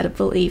own set of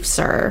beliefs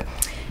or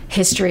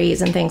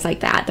histories and things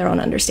like that, their own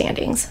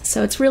understandings.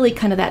 So it's really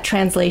kind of that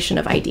translation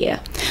of idea.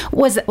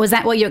 Was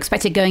that what you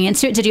expected going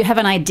into it? Did you have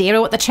an idea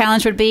of what the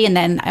challenge would be, and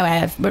then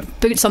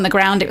boots on the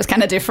ground, it was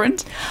kind of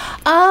different?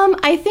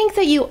 I think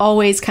that you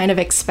always kind of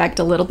expect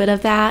a little bit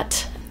of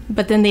that,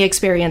 but then the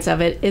experience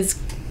of it is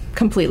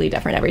completely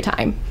different every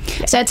time.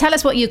 So tell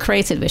us what you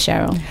created with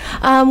Cheryl.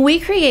 We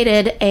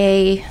created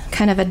a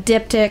kind of a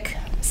diptych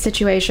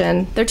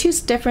situation. They're 2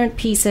 different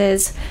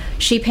pieces.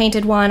 She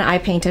painted one, I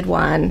painted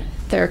one.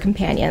 They're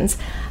companions.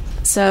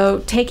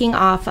 So taking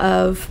off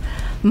of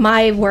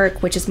my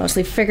work, which is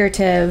mostly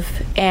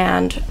figurative,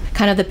 and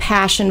kind of the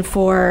passion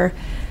for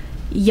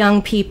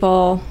young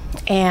people,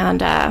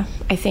 and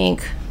I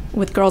think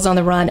with Girls on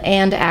the Run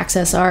and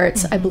Access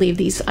Arts, I believe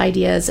these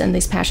ideas and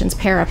these passions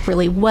pair up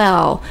really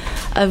well,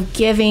 of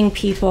giving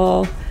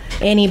people,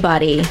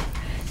 anybody,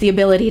 the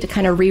ability to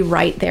kind of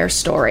rewrite their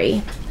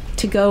story,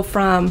 to go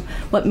from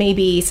what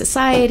maybe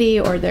society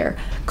or their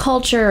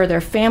culture or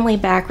their family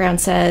background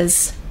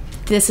says,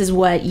 this is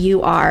what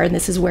you are and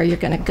this is where you're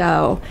going to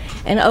go,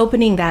 and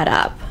opening that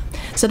up.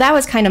 So that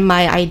was kind of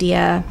my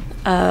idea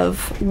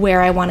of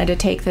where I wanted to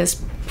take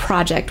this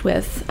project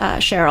with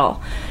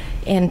Cheryl,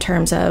 in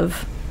terms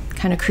of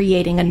kind of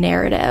creating a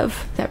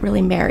narrative that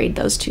really married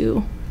those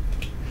 2.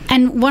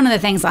 And one of the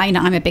things, I'm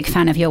a big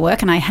fan of your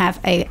work, and I have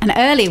an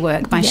early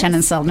work by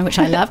Shannon Sullivan, which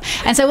I love.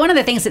 And so one of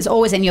the things that's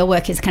always in your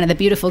work is kind of the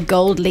beautiful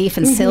gold leaf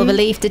and silver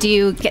leaf. Did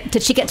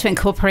she get to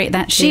incorporate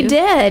that too? She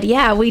did,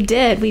 yeah, we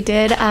did.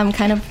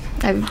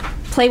 I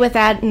play with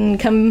that and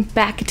come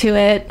back to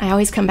it. I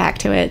always come back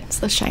to it. It's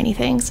those shiny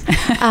things.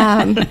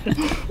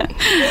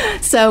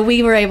 So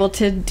we were able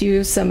to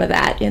do some of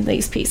that in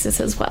these pieces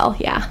as well.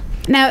 Yeah.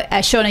 Now,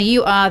 Shauna,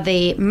 you are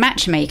the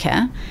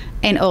matchmaker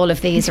in all of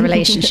these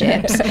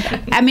relationships.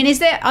 I mean,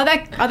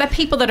 are there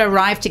people that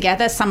arrive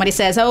together? Somebody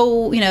says,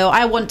 "Oh,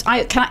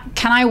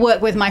 can I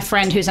work with my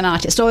friend who's an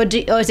artist?" Or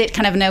is it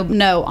kind of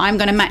no, I'm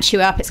going to match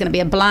you up. It's going to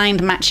be a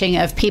blind matching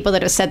of people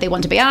that have said they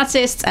want to be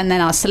artists and then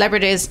are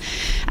celebrities.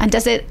 And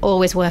does it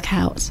always work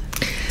out?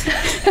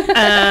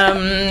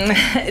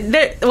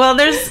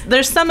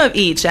 There's some of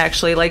each,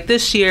 actually. Like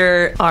this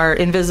year, our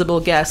invisible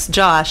guest,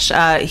 Josh,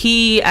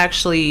 he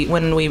actually,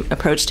 when we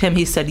approached him,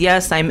 he said,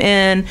 "Yes, I'm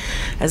in,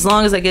 as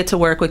long as I get to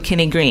work with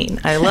Kenny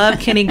Green. I love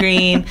Kenny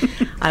Green.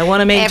 I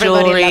want to make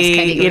Everybody jewelry." loves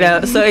Kenny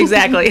Green. So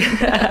exactly.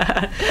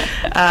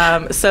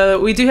 So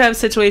we do have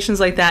situations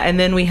like that, and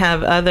then we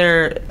have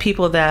other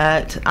people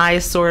that I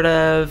sort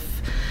of,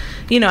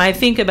 I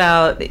think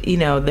about,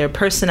 their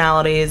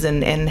personalities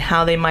and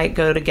how they might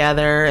go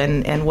together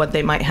and what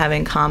they might have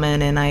in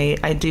common. And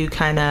I do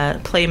kind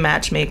of play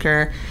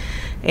matchmaker.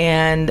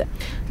 And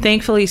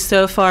thankfully,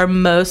 so far,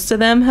 most of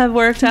them have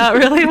worked out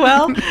really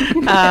well.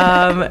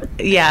 But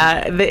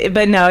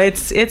no,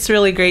 it's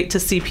really great to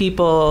see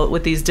people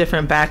with these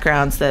different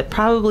backgrounds that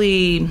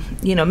probably,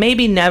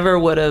 maybe never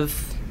would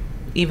have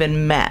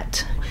even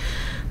met.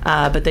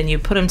 But then you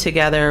put them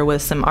together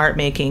with some art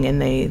making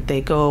and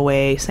they go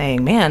away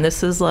saying, "Man,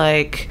 this is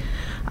like,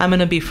 I'm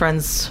going to be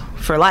friends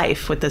for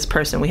life with this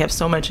person. We have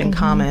so much in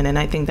common." And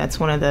I think that's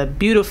one of the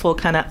beautiful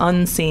kind of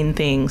unseen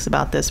things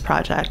about this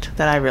project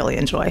that I really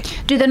enjoy.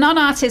 Do the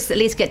non-artists at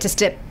least get to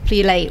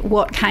stipulate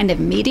what kind of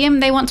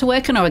medium they want to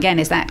work on? Or again,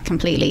 is that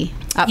completely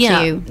up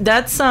to you?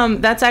 That's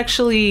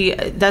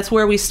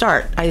where we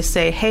start. I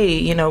say,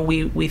 "Hey,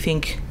 we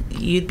think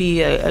you'd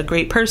be a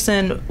great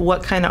person.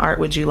 What kind of art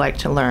would you like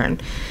to learn?"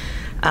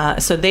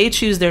 So they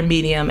choose their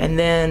medium, and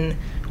then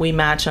we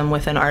match them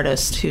with an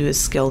artist who is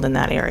skilled in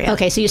that area.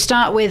 Okay, so you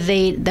start with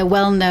the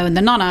well-known,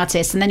 the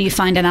non-artist, and then you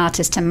find an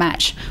artist to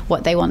match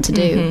what they want to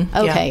do.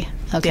 Okay.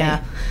 Yeah.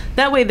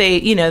 That way they,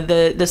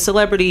 the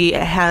celebrity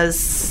has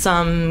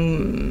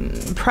some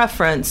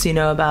preference,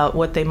 about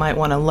what they might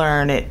want to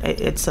learn.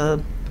 It's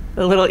a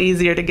little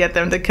easier to get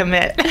them to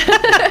commit.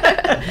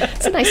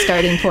 It's a nice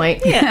starting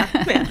point. Yeah.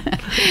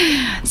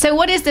 So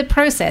what is the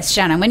process,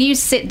 Shannon? When you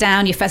sit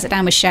down, you first sit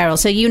down with Cheryl,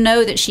 so you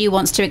know that she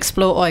wants to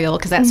explore oil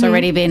because that's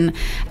already been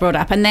brought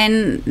up. And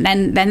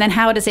then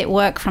how does it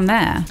work from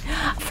there?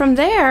 From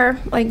there,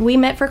 we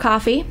met for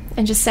coffee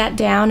and just sat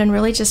down and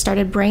really just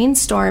started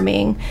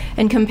brainstorming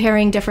and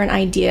comparing different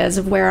ideas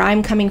of where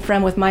I'm coming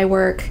from with my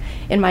work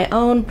in my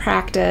own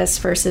practice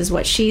versus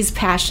what she's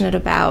passionate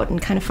about,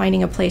 and kind of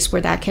finding a place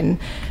where that can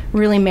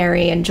really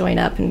marry and join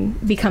up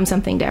and become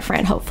something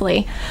different,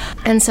 hopefully.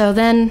 And so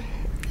then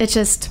it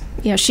just,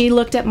 she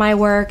looked at my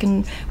work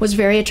and was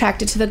very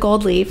attracted to the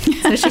gold leaf.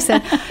 So she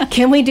said,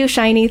 "Can we do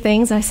shiny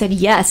things?" And I said,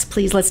 "Yes,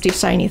 please, let's do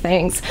shiny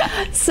things."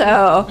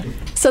 So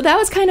that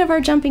was kind of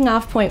our jumping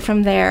off point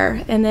from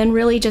there. And then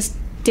really just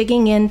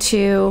digging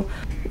into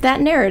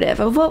that narrative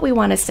of what we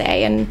want to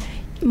say, and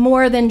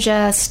more than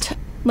just,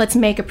 let's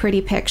make a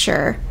pretty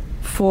picture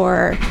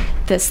for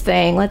this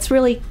thing. Let's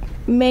really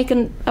make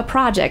a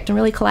project and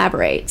really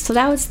collaborate. So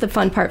that was the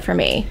fun part for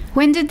me.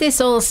 When did this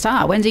all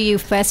start? When did you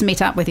first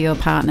meet up with your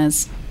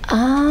partners?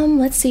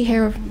 Let's see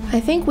here. I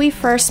think we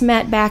first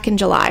met back in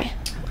July.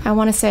 I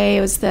want to say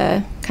it was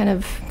the kind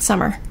of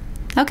summer.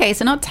 Okay,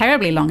 so not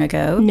terribly long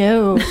ago.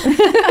 No.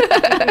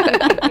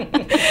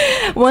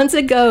 Once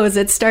it goes,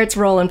 it starts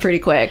rolling pretty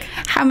quick.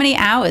 How many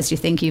hours do you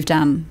think you've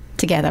done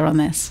together on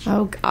this?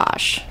 Oh,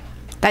 gosh.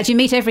 That you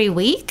meet every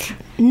week?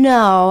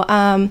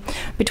 No.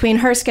 Between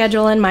her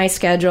schedule and my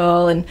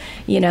schedule, and,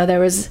 there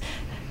was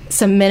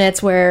some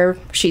minutes where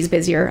she's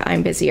busier,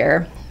 I'm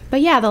busier.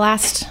 But yeah, the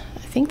last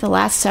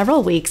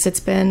several weeks,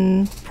 it's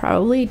been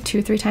probably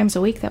 2-3 times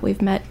a week that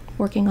we've met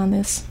working on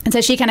this. And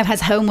so she kind of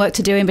has homework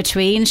to do in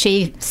between.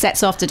 She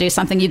sets off to do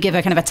something. You give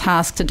her kind of a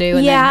task to do.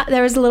 And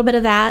there was a little bit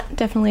of that,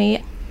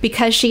 definitely.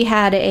 Because she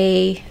had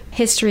a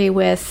history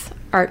with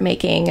art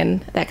making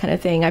and that kind of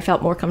thing, I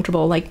felt more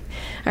comfortable.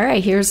 All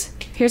right, here's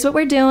what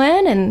we're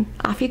doing, and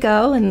off you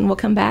go, and we'll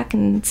come back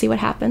and see what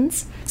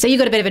happens. So you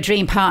got a bit of a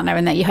dream partner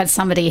in that you had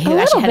somebody who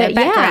actually had a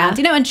background.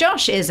 Yeah. And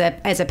Josh is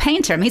a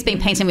painter, and he's been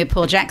painting with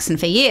Paul Jackson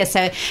for years,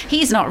 so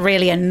he's not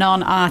really a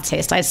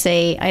non-artist. I'd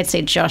say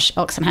Josh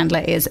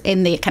Oxenhandler is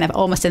in the kind of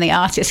almost in the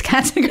artist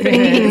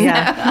category.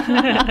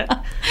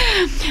 Yeah.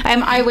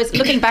 I was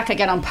looking back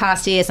again on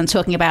past years and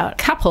talking about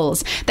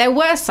couples. There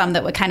were some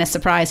that were kind of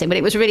surprising, but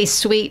it was really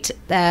sweet.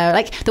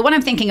 Like the one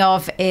I'm thinking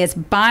of is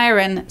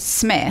Byron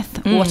Smith,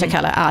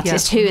 watercolor,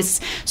 artist who is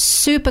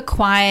super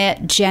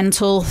quiet,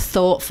 gentle,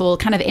 thoughtful,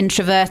 kind of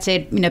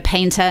introverted,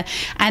 painter.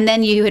 And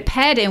then you had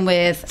paired him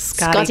with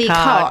Scotty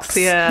Cox,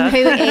 who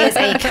is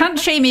a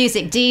country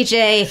music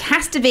DJ,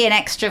 has to be an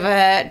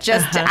extrovert,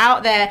 just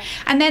out there.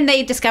 And then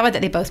they discovered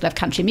that they both love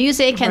country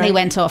music, and they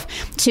went off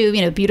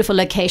to, beautiful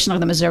location on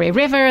the Missouri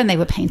River, and they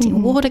were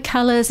painting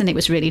watercolors, and it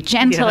was really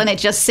gentle, and it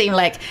just seemed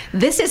like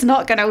this is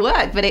not going to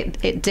work, but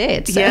it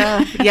did. So.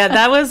 Yeah,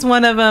 that was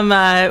one of them.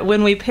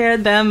 When we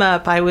paired them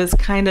up, I was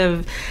kind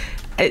of,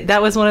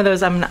 that was one of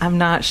those, I'm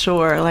not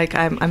sure, like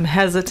I'm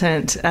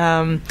hesitant.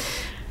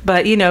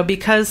 But,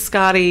 because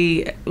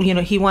Scotty,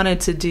 he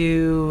wanted to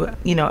do,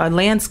 a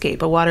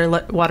landscape, a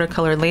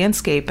watercolor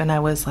landscape. And I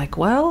was like,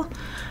 well,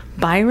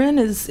 Byron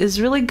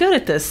is really good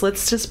at this.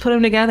 Let's just put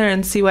them together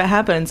and see what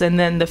happens. And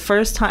then the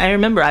first time, I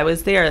remember I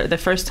was there, the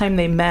first time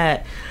they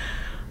met,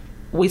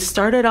 we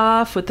started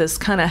off with this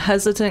kind of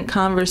hesitant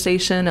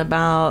conversation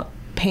about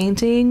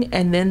painting.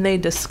 And then they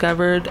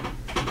discovered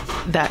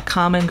that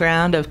common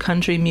ground of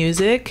country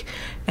music,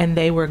 and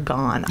they were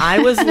gone. I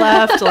was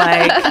left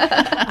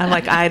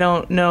I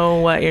don't know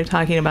what you're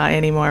talking about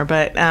anymore.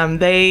 But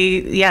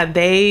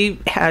they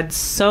had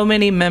so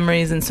many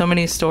memories and so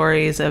many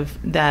stories of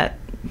that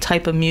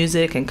type of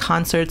music and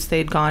concerts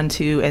they'd gone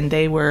to, and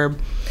they were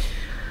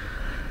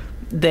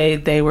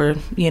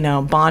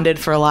bonded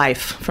for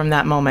life from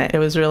that moment. It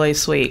was really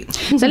sweet.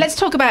 So let's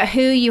talk about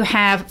who you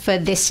have for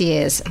this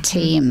year's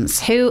teams.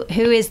 Who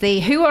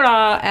are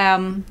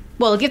our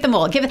well, give them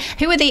all.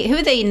 Who are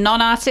the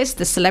non-artists,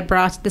 the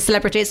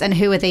celebrities, and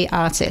who are the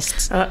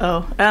artists?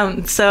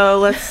 So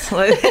let's.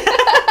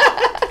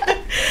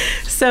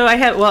 So I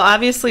have,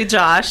 obviously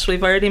Josh.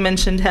 We've already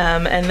mentioned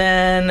him, and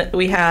then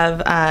we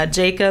have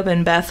Jacob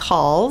and Beth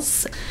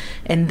Halls,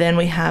 and then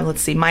we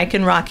have Mike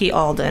and Rocky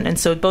Alden, and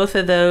so both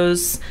of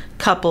those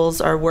couples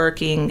are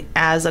working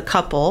as a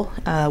couple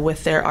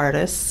with their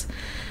artists.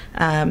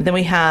 Then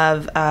we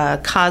have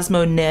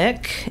Cosmo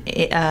Nick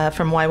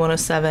from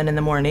Y107 in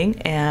the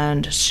morning,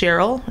 and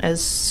Cheryl,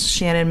 as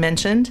Shannon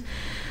mentioned.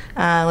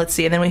 And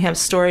then we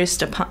have Tori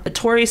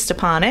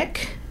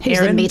Stepanek. Who's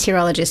the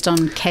meteorologist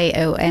on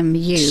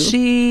KOMU?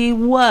 She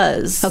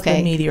was the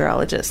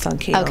meteorologist on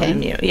KOMU.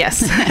 Okay.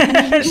 Yes.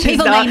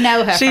 People may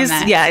know her from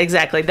that. Yeah,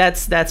 exactly.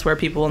 That's where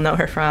people will know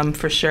her from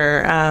for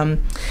sure. And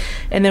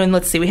then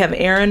we have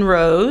Aaron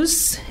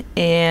Rose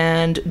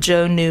and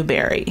Joe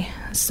Newberry.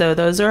 So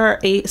those are our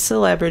 8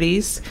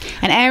 celebrities.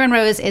 And Aaron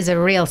Rose is a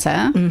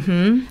realtor.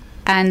 Mm-hmm.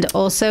 And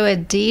also a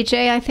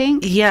DJ, I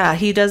think? Yeah,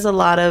 he does a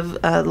lot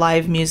of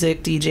live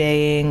music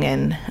DJing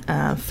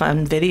and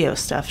fun video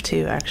stuff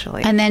too,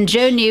 actually. And then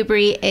Joe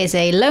Newberry is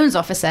a loans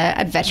officer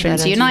at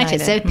Veterans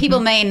United. So people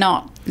may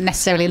not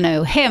necessarily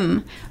know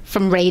him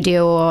from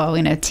radio or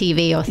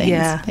TV or things.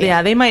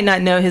 Yeah, they might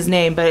not know his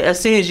name, but as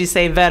soon as you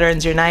say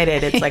Veterans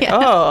United, it's like,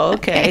 oh,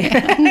 okay.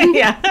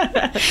 Yeah.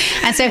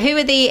 And so who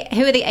are the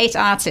 8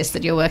 artists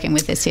that you're working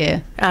with this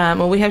year?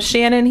 We have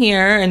Shannon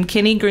here and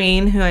Kenny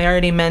Green, who I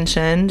already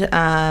mentioned.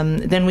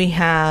 Then we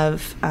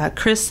have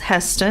Chris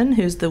Heston,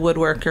 who's the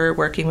woodworker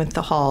working with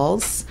the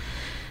Halls.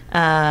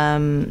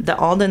 The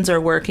Aldens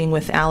are working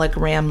with Alec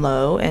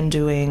Ramlow and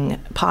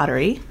doing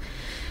pottery.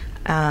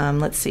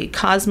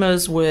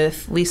 Cosmos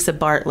with Lisa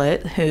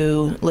Bartlett,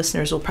 who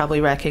listeners will probably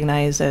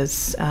recognize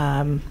as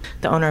the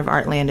owner of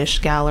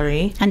Artlandish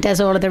Gallery. And does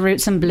all of the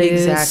roots and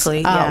blues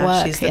artwork.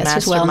 Yeah, she's the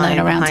mastermind well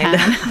known around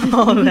town.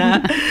 All of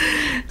that.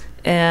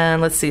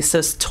 And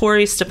so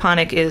Tori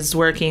Stepanek is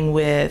working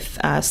with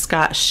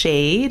Scott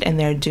Shade, and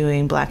they're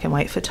doing black and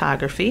white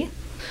photography.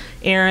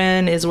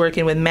 Aaron is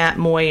working with Matt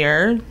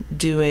Moyer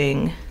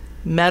doing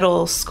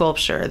metal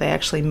sculpture. They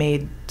actually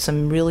made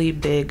some really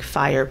big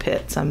fire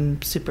pits.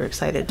 I'm super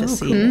excited to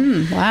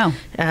see. Wow.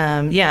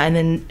 And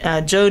then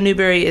Joe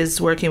Newberry is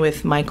working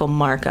with Michael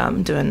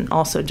Markham doing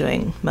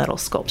metal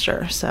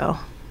sculpture. So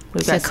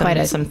we've got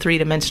some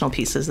three-dimensional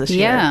pieces this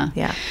year.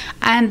 Yeah.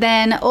 And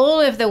then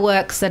all of the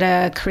works that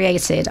are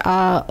created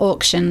are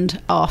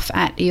auctioned off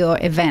at your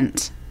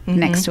event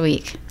next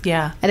week.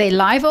 Yeah. Are they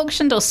live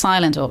auctioned or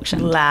silent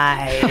auctioned?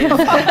 Live.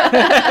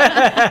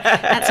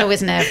 That's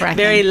always nerve-wracking.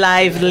 Very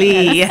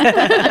lively.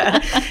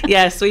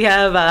 Yes, we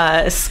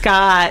have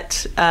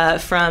Scott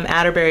from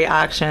Atterbury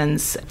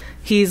Auctions.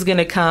 He's going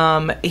to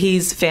come.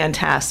 He's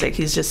fantastic.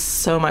 He's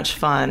just so much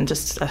fun.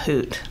 Just a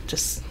hoot.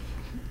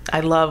 I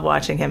love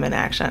watching him in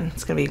action.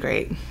 It's going to be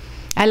great.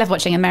 I love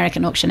watching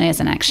American auctioneers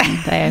in action.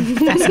 They're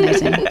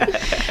fascinating.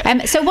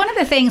 So one of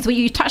the things,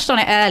 you touched on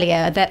it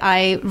earlier, that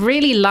I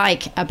really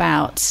like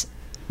about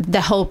the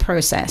whole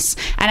process,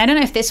 and I don't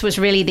know if this was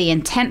really the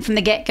intent from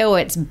the get-go or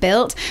it's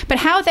built, but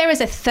how there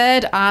is a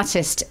third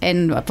artist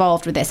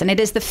involved with this, and it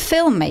is the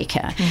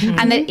filmmaker,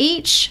 and that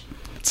each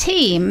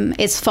team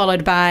is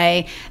followed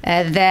by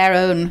their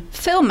own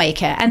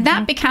filmmaker, and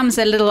that becomes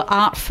a little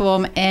art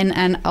form in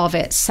and of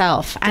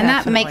itself, and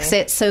that makes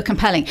it so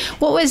compelling.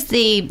 What was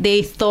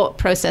the thought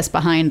process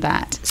behind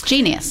that? It's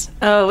genius.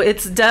 Oh,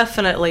 it's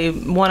definitely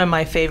one of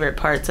my favorite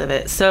parts of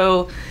it.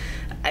 So,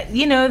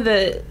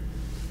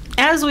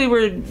 as we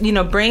were,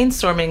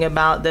 brainstorming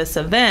about this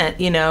event,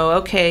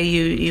 okay,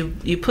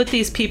 you put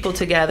these people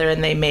together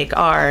and they make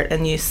art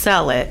and you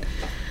sell it.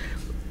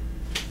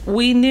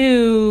 We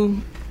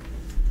knew,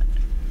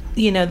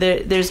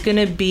 there's going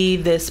to be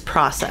this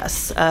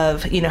process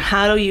of,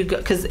 how do you go?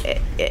 Because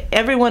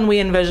everyone we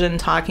envision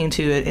talking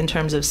to in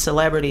terms of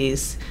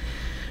celebrities,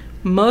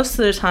 most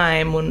of the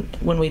time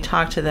when we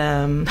talk to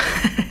them,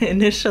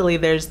 initially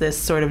there's this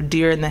sort of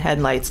deer in the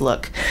headlights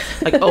look,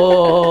 like,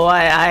 oh,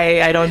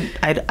 I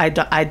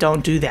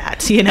don't do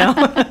that,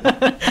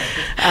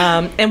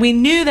 and we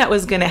knew that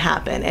was going to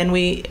happen, and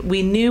we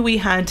knew we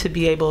had to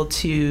be able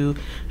to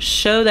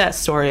show that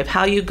story of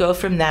how you go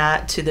from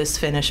that to this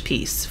finished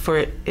piece for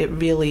it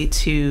really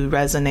to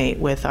resonate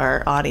with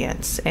our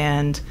audience.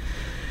 And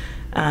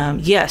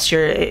yes,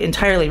 you're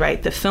entirely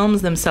right. The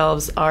films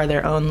themselves are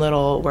their own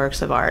little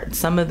works of art.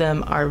 Some of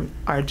them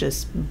are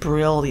just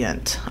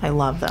brilliant. I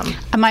love them.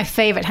 And my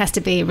favorite has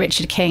to be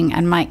Richard King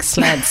and Mike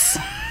Sled's.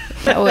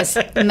 That always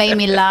made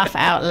me laugh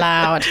out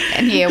loud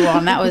in year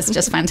one. That was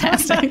just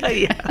fantastic.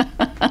 Yeah.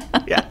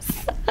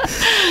 Yes.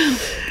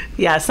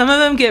 Yeah, some of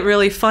them get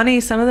really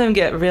funny. Some of them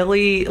get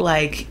really,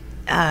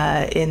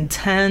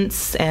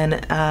 intense.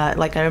 And,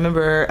 I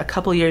remember a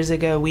couple years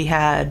ago, we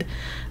had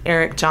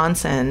Eric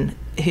Johnson,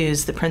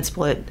 who's the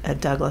principal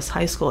at Douglas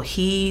High School.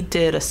 He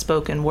did a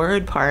spoken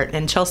word part,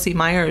 and Chelsea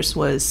Myers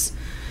was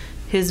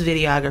his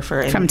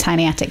videographer. From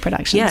Tiny Attic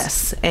Productions.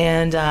 Yes,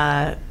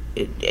 and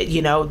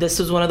this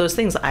was one of those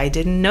things. I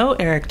didn't know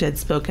Eric did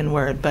spoken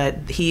word,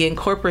 but he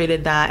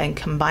incorporated that and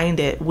combined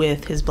it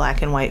with his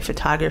black and white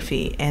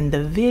photography, and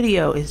the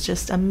video is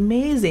just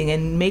amazing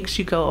and makes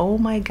you go, oh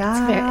my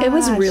god. It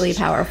was really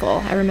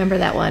powerful. I remember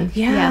that one.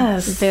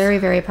 Yes. Yeah, very,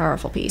 very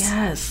powerful piece.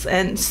 Yes.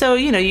 And so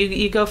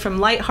you go from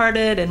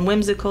lighthearted and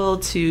whimsical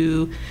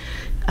to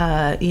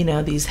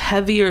these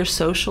heavier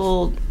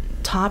social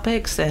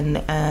topics, and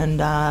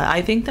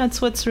I think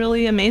that's what's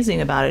really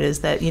amazing about it, is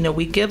that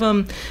we give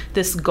them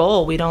this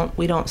goal. We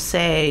don't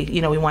say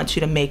we want you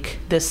to make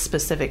this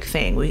specific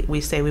thing.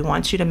 We say we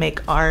want you to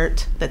make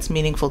art that's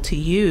meaningful to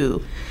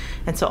you,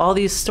 and so all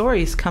these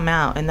stories come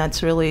out, and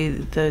that's really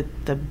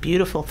the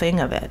beautiful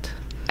thing of it.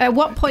 At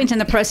what point in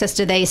the process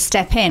do they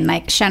step in?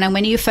 Like, Shannon,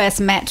 when you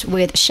first met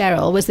with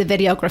Cheryl, was the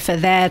videographer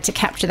there to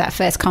capture that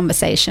first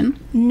conversation?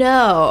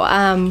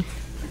 No.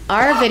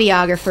 Our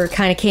videographer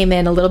kind of came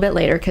in a little bit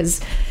later, because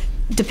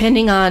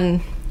depending on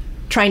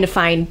trying to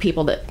find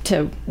people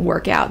to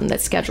work out and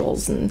that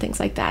schedules and things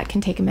like that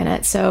can take a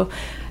minute. So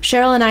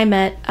Cheryl and I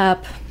met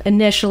up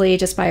initially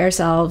just by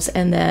ourselves,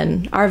 and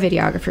then our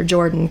videographer,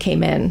 Jordan,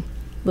 came in a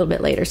little bit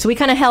later. So we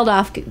kind of held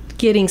off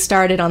getting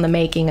started on the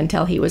making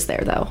until he was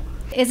there, though.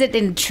 Is it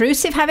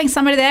intrusive having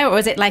somebody there, or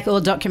is it like all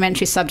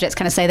documentary subjects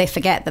kind of say they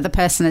forget that the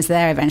person is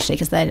there eventually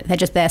because they're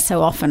just there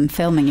so often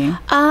filming you?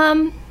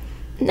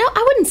 No,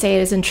 I wouldn't say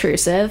it is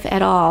intrusive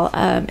at all.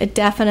 It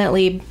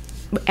definitely,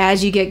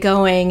 as you get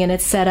going and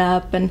it's set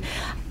up, and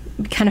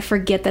kind of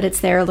forget that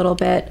it's there a little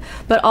bit.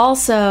 But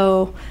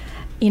also,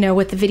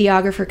 with the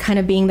videographer kind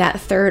of being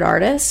that third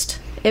artist,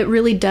 it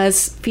really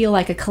does feel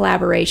like a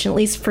collaboration. At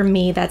least for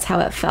me, that's how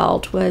it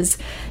felt, was,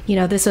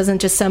 this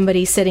wasn't just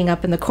somebody sitting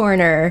up in the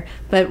corner,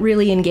 but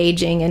really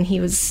engaging, and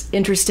he was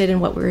interested in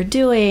what we were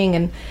doing,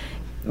 and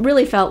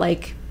really felt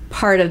like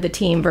part of the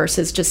team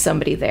versus just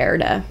somebody there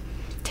to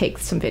take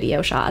some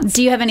video shots.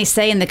 Do you have any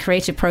say in the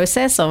creative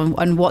process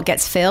on what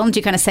gets filmed? Do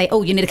you kind of say,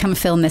 oh, you need to come and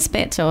film this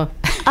bit, or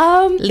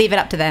leave it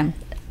up to them?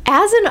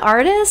 As an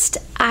artist,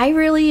 I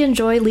really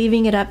enjoy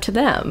leaving it up to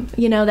them.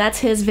 That's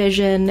his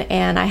vision,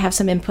 and I have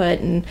some input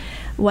and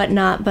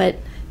whatnot, but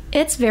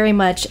it's very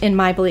much, in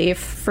my belief,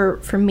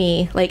 for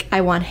me, like, I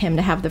want him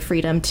to have the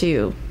freedom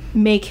to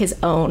make his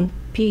own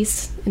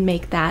piece and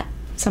make that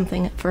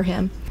something for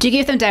him. Do you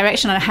give them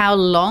direction on how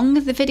long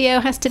the video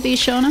has to be,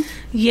 Shauna?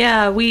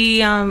 Yeah, we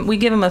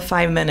give them a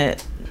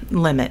 5-minute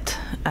limit,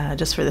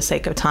 just for the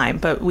sake of time,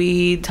 but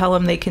we tell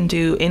them they can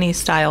do any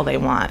style they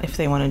want. If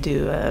they want to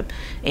do a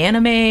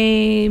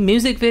anime,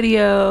 music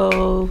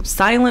video,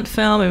 silent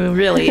film, I mean,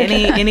 really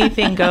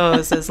anything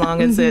goes, as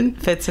long as it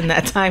fits in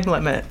that time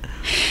limit.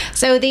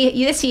 So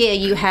this year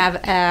you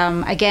have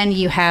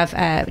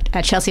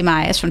Chelsea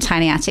Myers from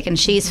Tiny Attic, and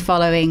she's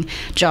following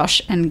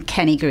Josh and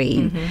Kenny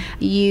Green.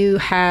 You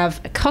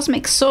have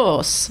Cosmic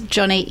Source,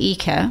 Johnny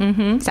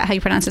Eker. Is that how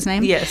you pronounce his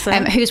name? Yes.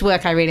 Whose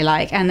work I really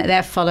like, and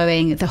they're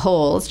following the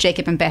Halls,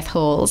 Jacob and Beth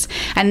Halls,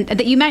 and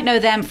you might know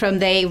them from,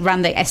 they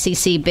run the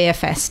SEC Beer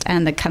Fest,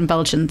 and the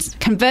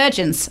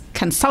Convergence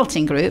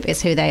Consulting Group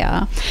is who they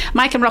are.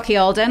 Mike and Rocky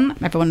Alden,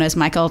 everyone knows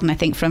Mike Alden, I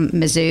think, from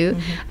Mizzou,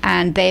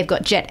 and they've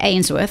got Jet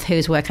Ainsworth,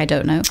 whose work I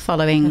don't know,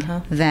 following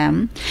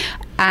them.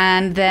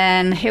 And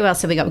then who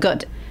else have we got? We've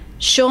got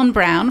Sean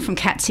Brown from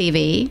Cat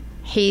TV.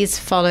 He's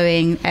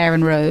following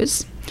Aaron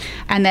Rose.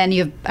 And then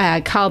you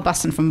have Carl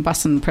Busson from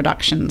Busson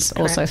Productions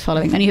also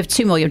following. And you have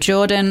two more. You have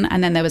Jordan,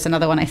 and then there was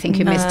another one I think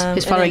who missed,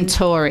 who's following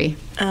Tori.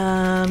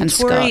 And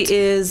Tori Scott.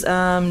 is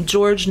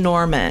George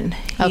Norman.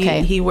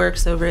 He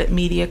works over at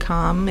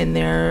MediaCom in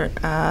their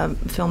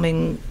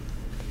filming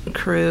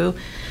crew.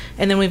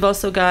 And then we've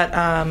also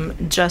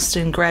got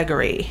Justin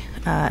Gregory,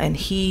 and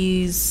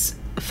he's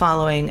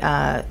following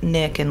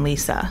Nick and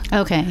Lisa.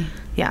 Okay.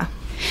 Yeah.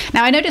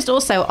 Now, I noticed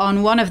also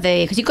on one of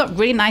the, because you've got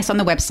really nice on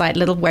the website,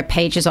 little web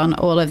pages on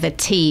all of the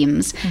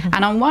teams.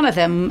 And on one of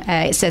them,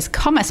 it says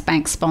Commerce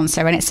Bank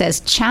sponsor, and it says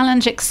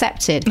challenge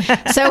accepted.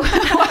 So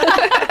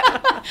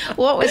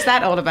what was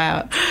that all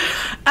about?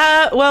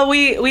 Well,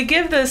 we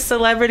give the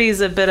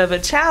celebrities a bit of a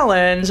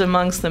challenge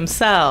amongst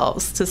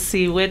themselves to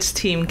see which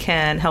team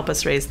can help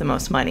us raise the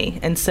most money.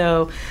 And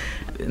so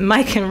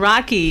Mike and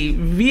Rocky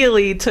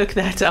really took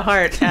that to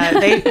heart.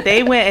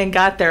 They went and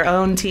got their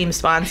own team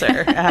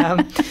sponsor.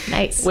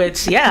 Nice.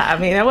 Which, yeah, I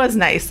mean, that was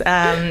nice.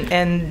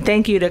 And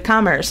thank you to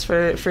Commerce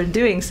for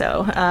doing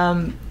so.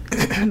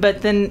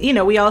 But then,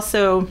 we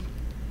also,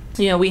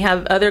 we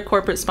have other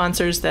corporate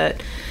sponsors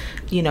that,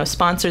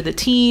 sponsor the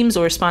teams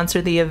or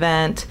sponsor the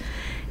event.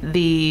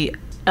 The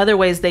other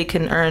ways they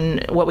can earn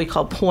what we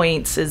call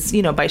points is,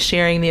 by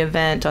sharing the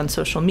event on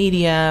social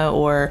media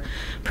or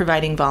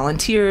providing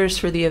volunteers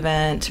for the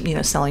event,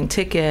 selling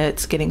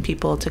tickets, getting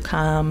people to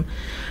come.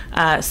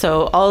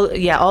 So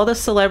all the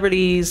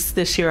celebrities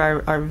this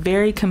year are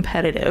very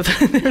competitive.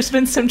 There's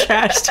been some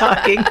trash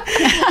talking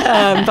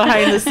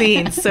behind the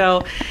scenes.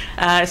 So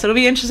it'll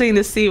be interesting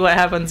to see what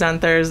happens on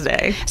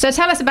Thursday. So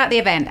tell us about the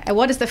event.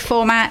 What is the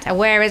format?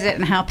 Where is it?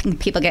 And how can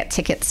people get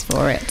tickets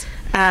for it?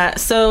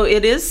 So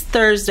it is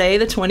Thursday,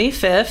 the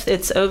 25th.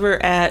 It's over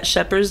at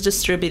Shepherd's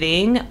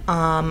Distributing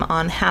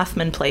on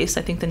Halfman Place.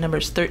 I think the number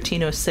is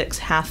 1306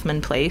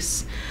 Halfman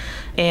Place.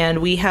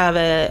 And we have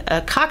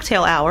a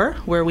cocktail hour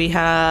where we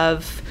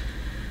have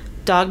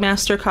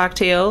Dogmaster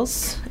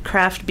cocktails,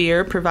 craft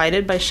beer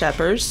provided by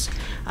Shepherd's.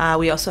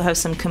 We also have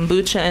some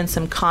kombucha and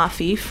some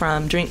coffee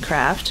from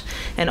Drinkcraft.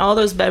 And all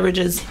those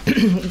beverages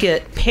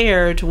get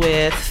paired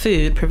with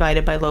food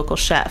provided by local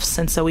chefs.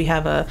 And so we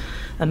have a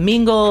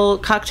mingle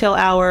cocktail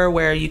hour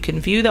where you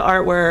can view the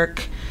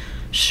artwork,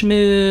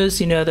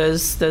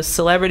 schmooze, those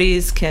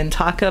celebrities can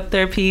talk up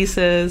their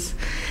pieces.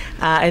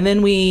 And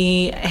then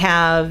we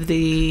have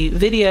the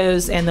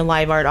videos and the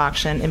live art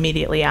auction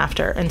immediately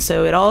after. And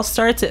so it all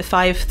starts at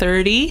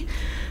 5:30.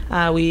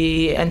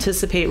 We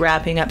anticipate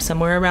wrapping up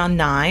somewhere around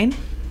 9.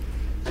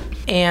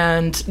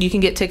 And you can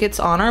get tickets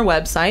on our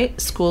website,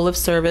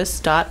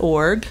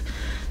 schoolofservice.org.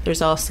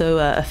 There's also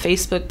a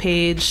Facebook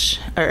page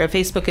or a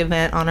Facebook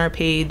event on our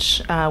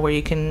page where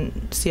you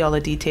can see all the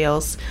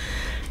details.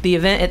 The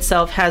event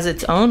itself has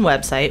its own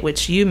website,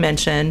 which you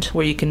mentioned,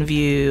 where you can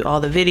view all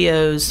the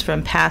videos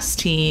from past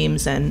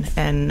teams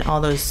and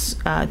all those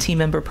team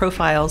member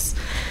profiles.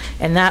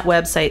 And that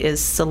website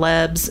is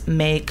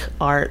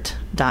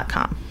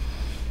CelebrARTy.com.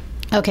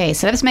 Okay,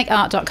 so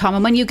celebsmakeart.com.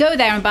 And when you go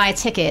there and buy a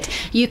ticket,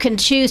 you can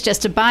choose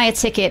just to buy a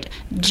ticket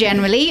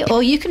generally,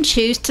 or you can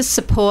choose to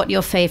support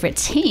your favorite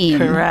team.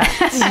 Correct.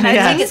 And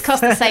yes. tickets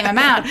cost the same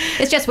amount.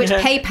 It's just which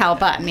PayPal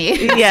button you.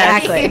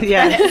 Exactly.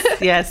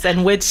 Yes.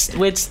 And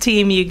which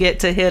team you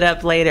get to hit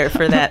up later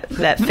for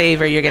that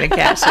favor you're going to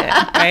cash in,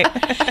 right?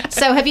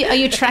 So are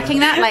you tracking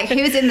that? Like,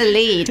 who's in the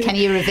lead? Can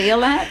you reveal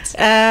that?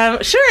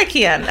 Sure, I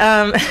can.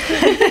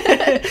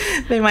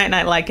 They might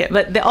not like it,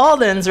 but the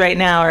Aldens right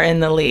now are in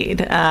the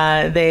lead.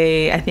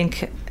 I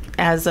think,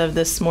 as of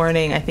this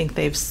morning, I think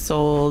they've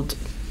sold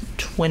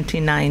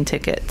 29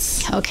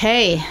 tickets.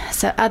 Okay,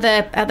 so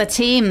other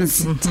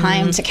teams,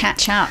 time to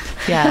catch up.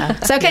 Yeah.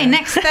 So,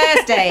 next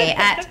Thursday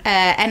at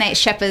NH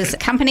Shepherd's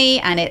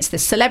Company, and it's the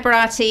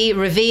CelebrARTy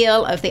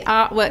reveal of the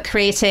artwork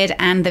created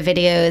and the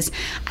videos,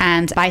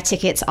 and buy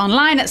tickets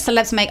online at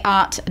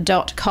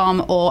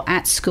celebsmakeart.com or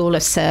at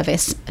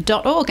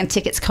schoolofservice.org, and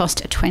tickets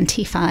cost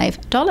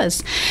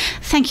 $25.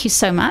 Thank you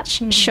so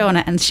much,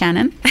 Shauna and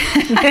Shannon.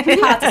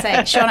 Hard to say,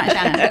 Shauna and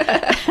Shannon.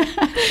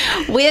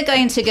 We're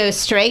going to go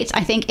straight,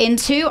 I think,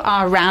 into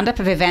our roundup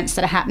of events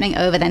that are happening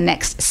over the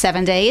next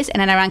 7 days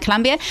in and around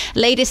Columbia.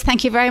 Ladies,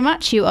 thank you very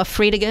much. You are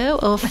free to go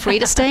or free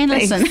to stay and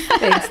listen.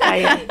 Thanks,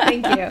 Diane.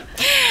 Thank you.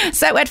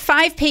 So at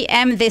 5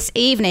 p.m. this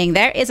evening,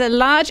 there is a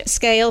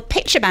large-scale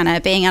picture banner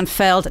being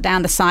unfurled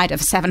down the side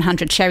of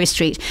 700 Cherry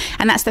Street.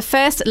 And that's the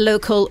first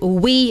local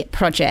We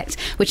project,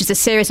 which is a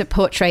series of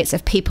portraits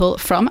of people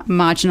from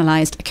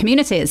marginalised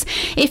communities.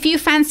 If you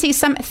fancy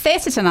some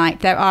theatre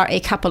tonight, there are a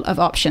couple of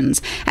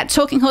options. At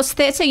Talking Horse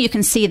Theatre, you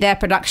can see their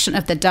production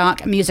of the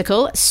dark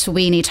musical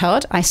Sweeney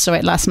Todd. I saw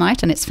it last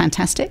night and it's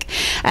fantastic.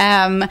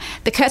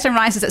 The curtain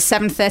rises at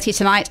 7:30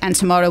 tonight and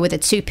tomorrow with a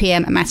 2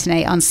 p.m.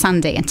 matinee on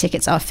Sunday, and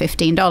tickets are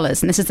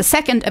 $15. And this is the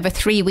second of a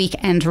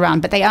 3-weekend run,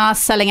 but they are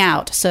selling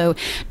out, so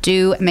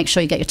do make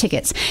sure you get your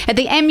tickets. At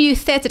the MU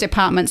Theatre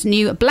Department's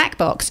new Black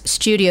Box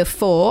Studio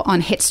 4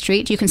 on Hitt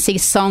Street, you can see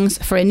Songs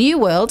for a New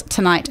World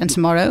tonight and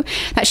tomorrow.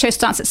 That show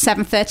starts at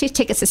 7:30,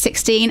 tickets are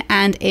 $16,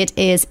 and it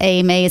is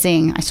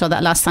amazing. I saw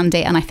that last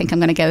Sunday and I think I'm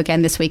going to go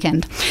again this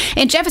weekend.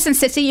 In Jefferson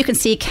City, you can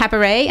see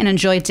Cabaret and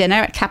enjoy dinner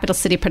at Capital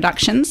City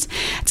Productions.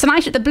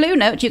 Tonight at the Blue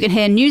Note, you can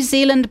hear New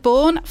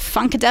Zealand-born,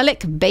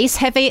 funkadelic,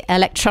 bass-heavy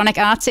electronic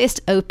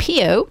artist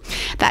Opio.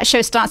 That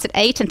show starts at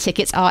 8 and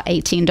tickets are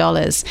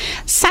 $18.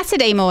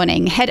 Saturday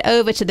morning, head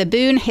over to the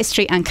Boone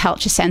History and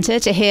Culture Center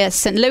to hear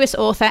St. Louis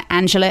author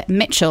Angela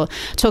Mitchell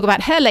talk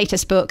about her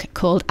latest book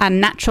called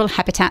Unnatural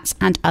Habitats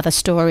and Other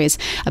Stories,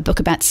 a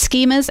book about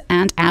schemers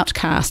and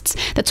outcasts.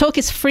 The talk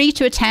is free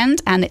to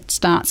attend and it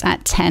starts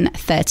at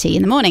 10:30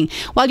 in the morning.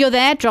 While you're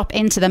there, drop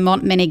into the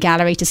Mont Mini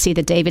Gallery to see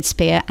the David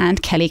Spear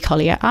and Kelly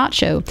Collier art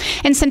show.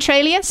 In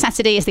Centralia,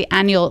 Saturday is the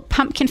annual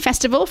Pumpkin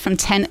Festival from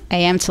 10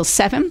 a.m. till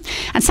 7.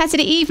 And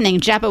Saturday evening,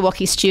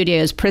 Jabberwocky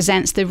Studios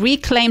presents the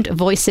Reclaimed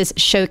Voices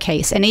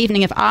Showcase, an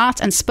evening of art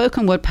and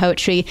spoken word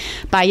poetry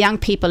by young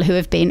people who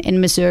have been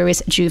in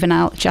Missouri's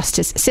juvenile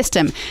justice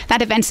system.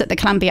 That event's at the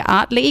Columbia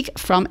Art League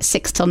from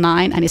 6 till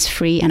 9 and is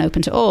free and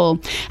open to all.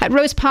 At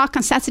Rose Park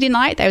on Saturday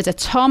night, there is a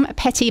Tom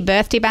Petty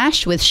birthday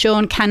bash with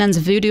Sean Cannon's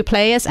Voodoo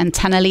Players and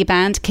Tanner Lee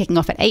Band kicking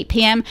off at 8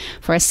 p.m.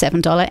 for a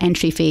 $7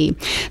 entry fee.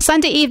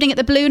 Sunday evening at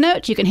the Blue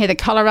Note, you can hear the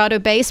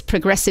Colorado-based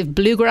progressive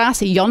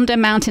bluegrass Yonder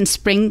Mountain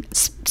String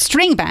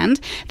Band.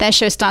 Their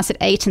show starts at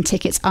 8 and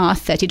tickets are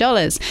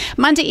 $30.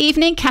 Monday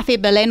evening, Cafe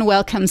Berlin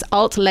welcomes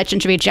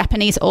alt-legendary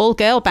Japanese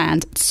all-girl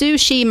band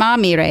Tsushi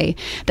Mamire.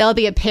 They'll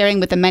be appearing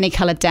with the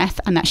Many-Colored Death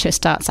and that show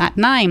starts at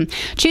 9.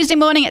 Tuesday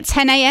morning at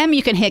 10 a.m.,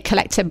 you can hear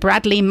collector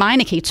Bradley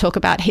Meineke talk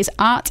about his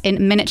art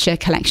in miniature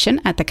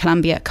collection at the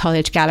Columbia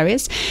College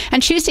Galleries.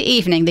 And Tuesday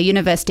evening, the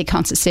University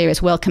Concert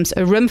Series welcomes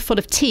A Room Full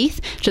of Teeth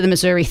to the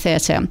Missouri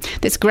Theatre.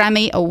 This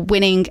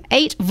Grammy-winning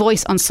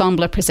 8-voice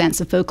ensemble presents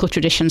vocal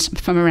traditions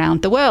from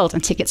around the world,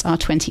 and tickets are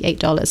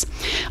 $28.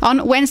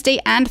 On Wednesday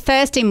and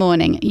Thursday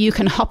morning, you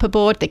can hop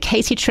aboard the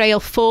Katy Trail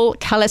Fall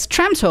Colors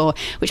Tram Tour,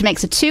 which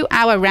makes a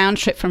 2-hour round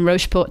trip from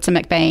Rocheport to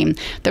McBain.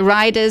 The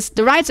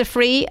rides are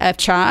free of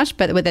charge,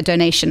 but with a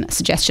donation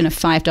suggestion of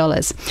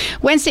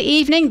 $5. Wednesday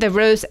evening, the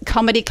Rose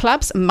Comedy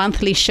Club's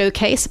monthly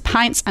showcase,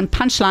 Pints and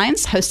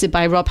Punchlines, hosted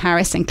by Rob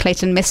Harris and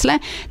Clayton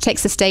Missler,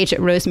 takes the stage at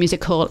Rose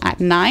Music Hall at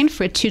 9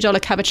 for a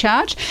 $2 cover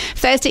charge.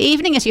 Thursday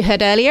evening, as you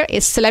heard earlier,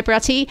 is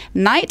CelebrARTy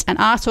Night, an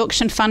art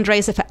auction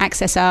fundraiser for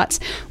Access Arts,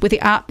 with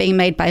the art being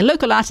made by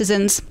local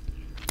artisans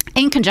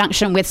in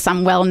conjunction with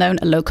some well-known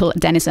local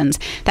denizens.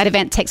 That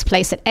event takes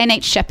place at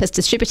NH Shepherd's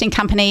Distributing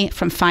Company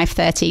from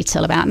 5:30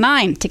 till about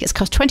 9. Tickets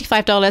cost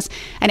 $25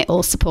 and it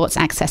all supports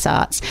Access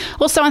Arts.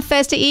 Also on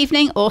Thursday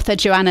evening, author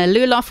Joanna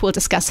Luloff will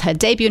discuss her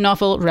debut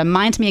novel,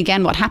 Remind Me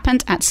Again What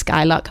Happened, at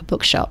Skylark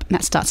Bookshop. And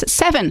that starts at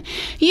 7.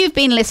 You've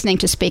been listening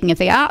to Speaking of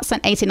the Arts on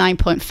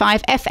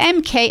 89.5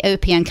 FM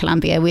KOPN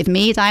Columbia with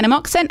me, Diana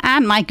Moxon,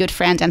 and my good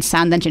friend and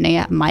sound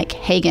engineer, Mike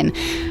Hagan.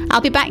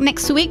 I'll be back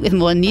next week with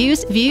more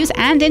news, views,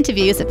 and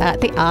interviews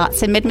about the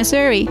arts in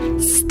mid-Missouri.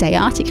 Stay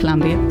arty,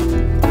 Columbia.